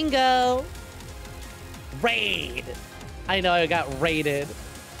 Bingo. Raid. I know I got raided.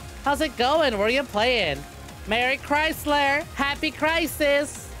 How's it going? Where are you playing? Merry Chrysler. Happy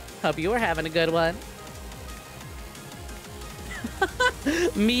Crisis. Hope you were having a good one.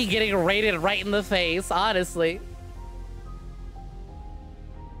 Me getting raided right in the face, honestly.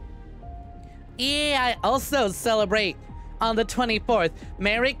 Yeah, I also celebrate on the 24th.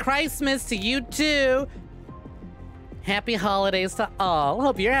 Merry Christmas to you too. Happy holidays to all.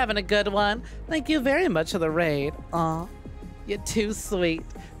 Hope you're having a good one. Thank you very much for the raid. Aw, you're too sweet.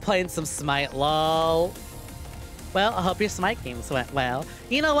 Playing some Smite, lol. Well, I hope your Smite games went well.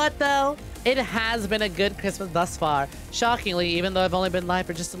 You know what, though? It has been a good Christmas thus far. Shockingly, even though I've only been live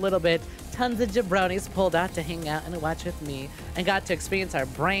for just a little bit, tons of jabronis pulled out to hang out and watch with me and got to experience our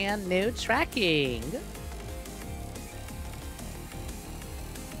brand new tracking.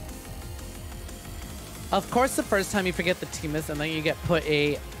 Of course, the first time you forget the team is, and then you get put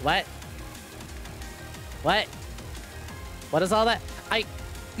a... What? What? What is all that?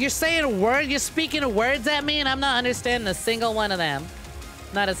 You're saying a word? You're speaking words at me, and I'm not understanding a single one of them.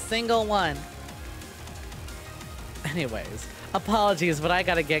 Not a single one. Anyways, apologies, but I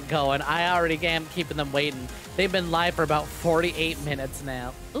gotta get going. I already am keeping them waiting. They've been live for about 48 minutes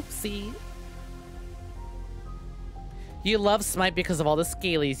now. Oopsie. You love Smite because of all the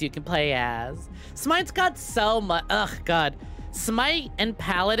scalies you can play as. Smite's got so much... Ugh, God. Smite and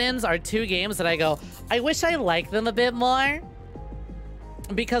Paladins are two games that I go, I wish I liked them a bit more.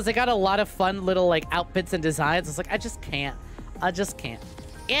 Because they got a lot of fun little, like, outfits and designs. It's like, I just can't. I just can't.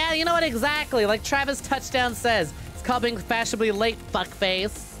 Yeah, you know what? Exactly. Like Travis Touchdown says. It's called being fashionably late,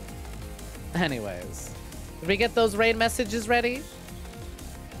 fuckface. Anyways. Did we get those raid messages ready?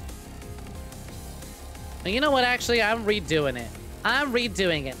 You know what? Actually, I'm redoing it. I'm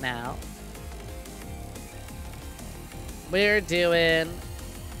redoing it now. We're doing...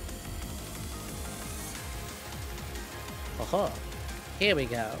 Oh, here we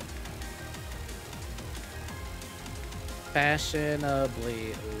go.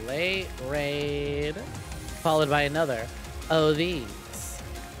 Fashionably late raid, followed by another. Oh, these.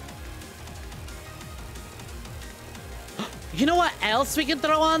 You know what else we can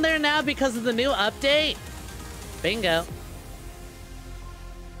throw on there now because of the new update? Bingo.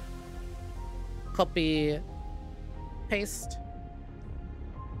 Copy. Paste.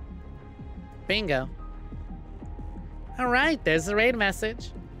 Bingo. All right, there's the raid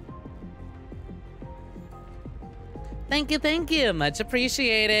message. Thank you. Much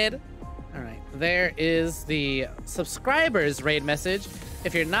appreciated. All right, there is the subscribers raid message.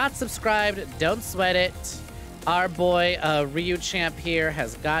 If you're not subscribed, don't sweat it. Our boy Ryu Champ here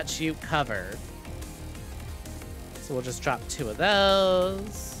has got you covered. So we'll just drop 2 of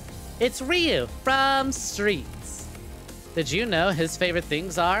those. It's Ryu from Streets. Did you know his favorite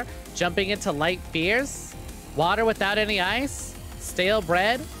things are jumping into light beers, water without any ice, stale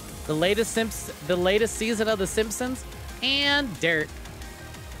bread, the latest season of The Simpsons, and dirt.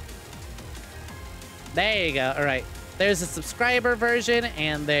 There you go. All right. There's a subscriber version,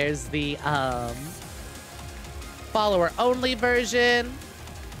 and there's the follower-only version.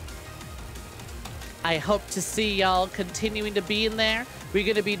 I hope to see y'all continuing to be in there. We're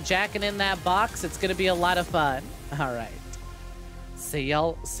going to be jacking in that box. It's going to be a lot of fun. All right. See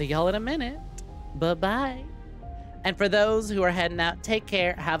y'all in a minute. Bye-bye. And for those who are heading out, take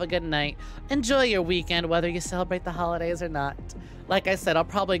care. Have a good night. Enjoy your weekend, whether you celebrate the holidays or not. Like I said, I'll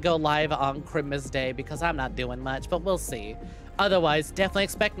probably go live on Christmas Day because I'm not doing much, but we'll see. Otherwise, definitely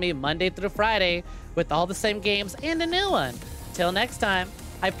expect me Monday through Friday with all the same games and a new one. Till next time,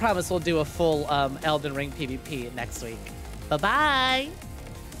 I promise we'll do a full Elden Ring PvP next week. Bye-bye!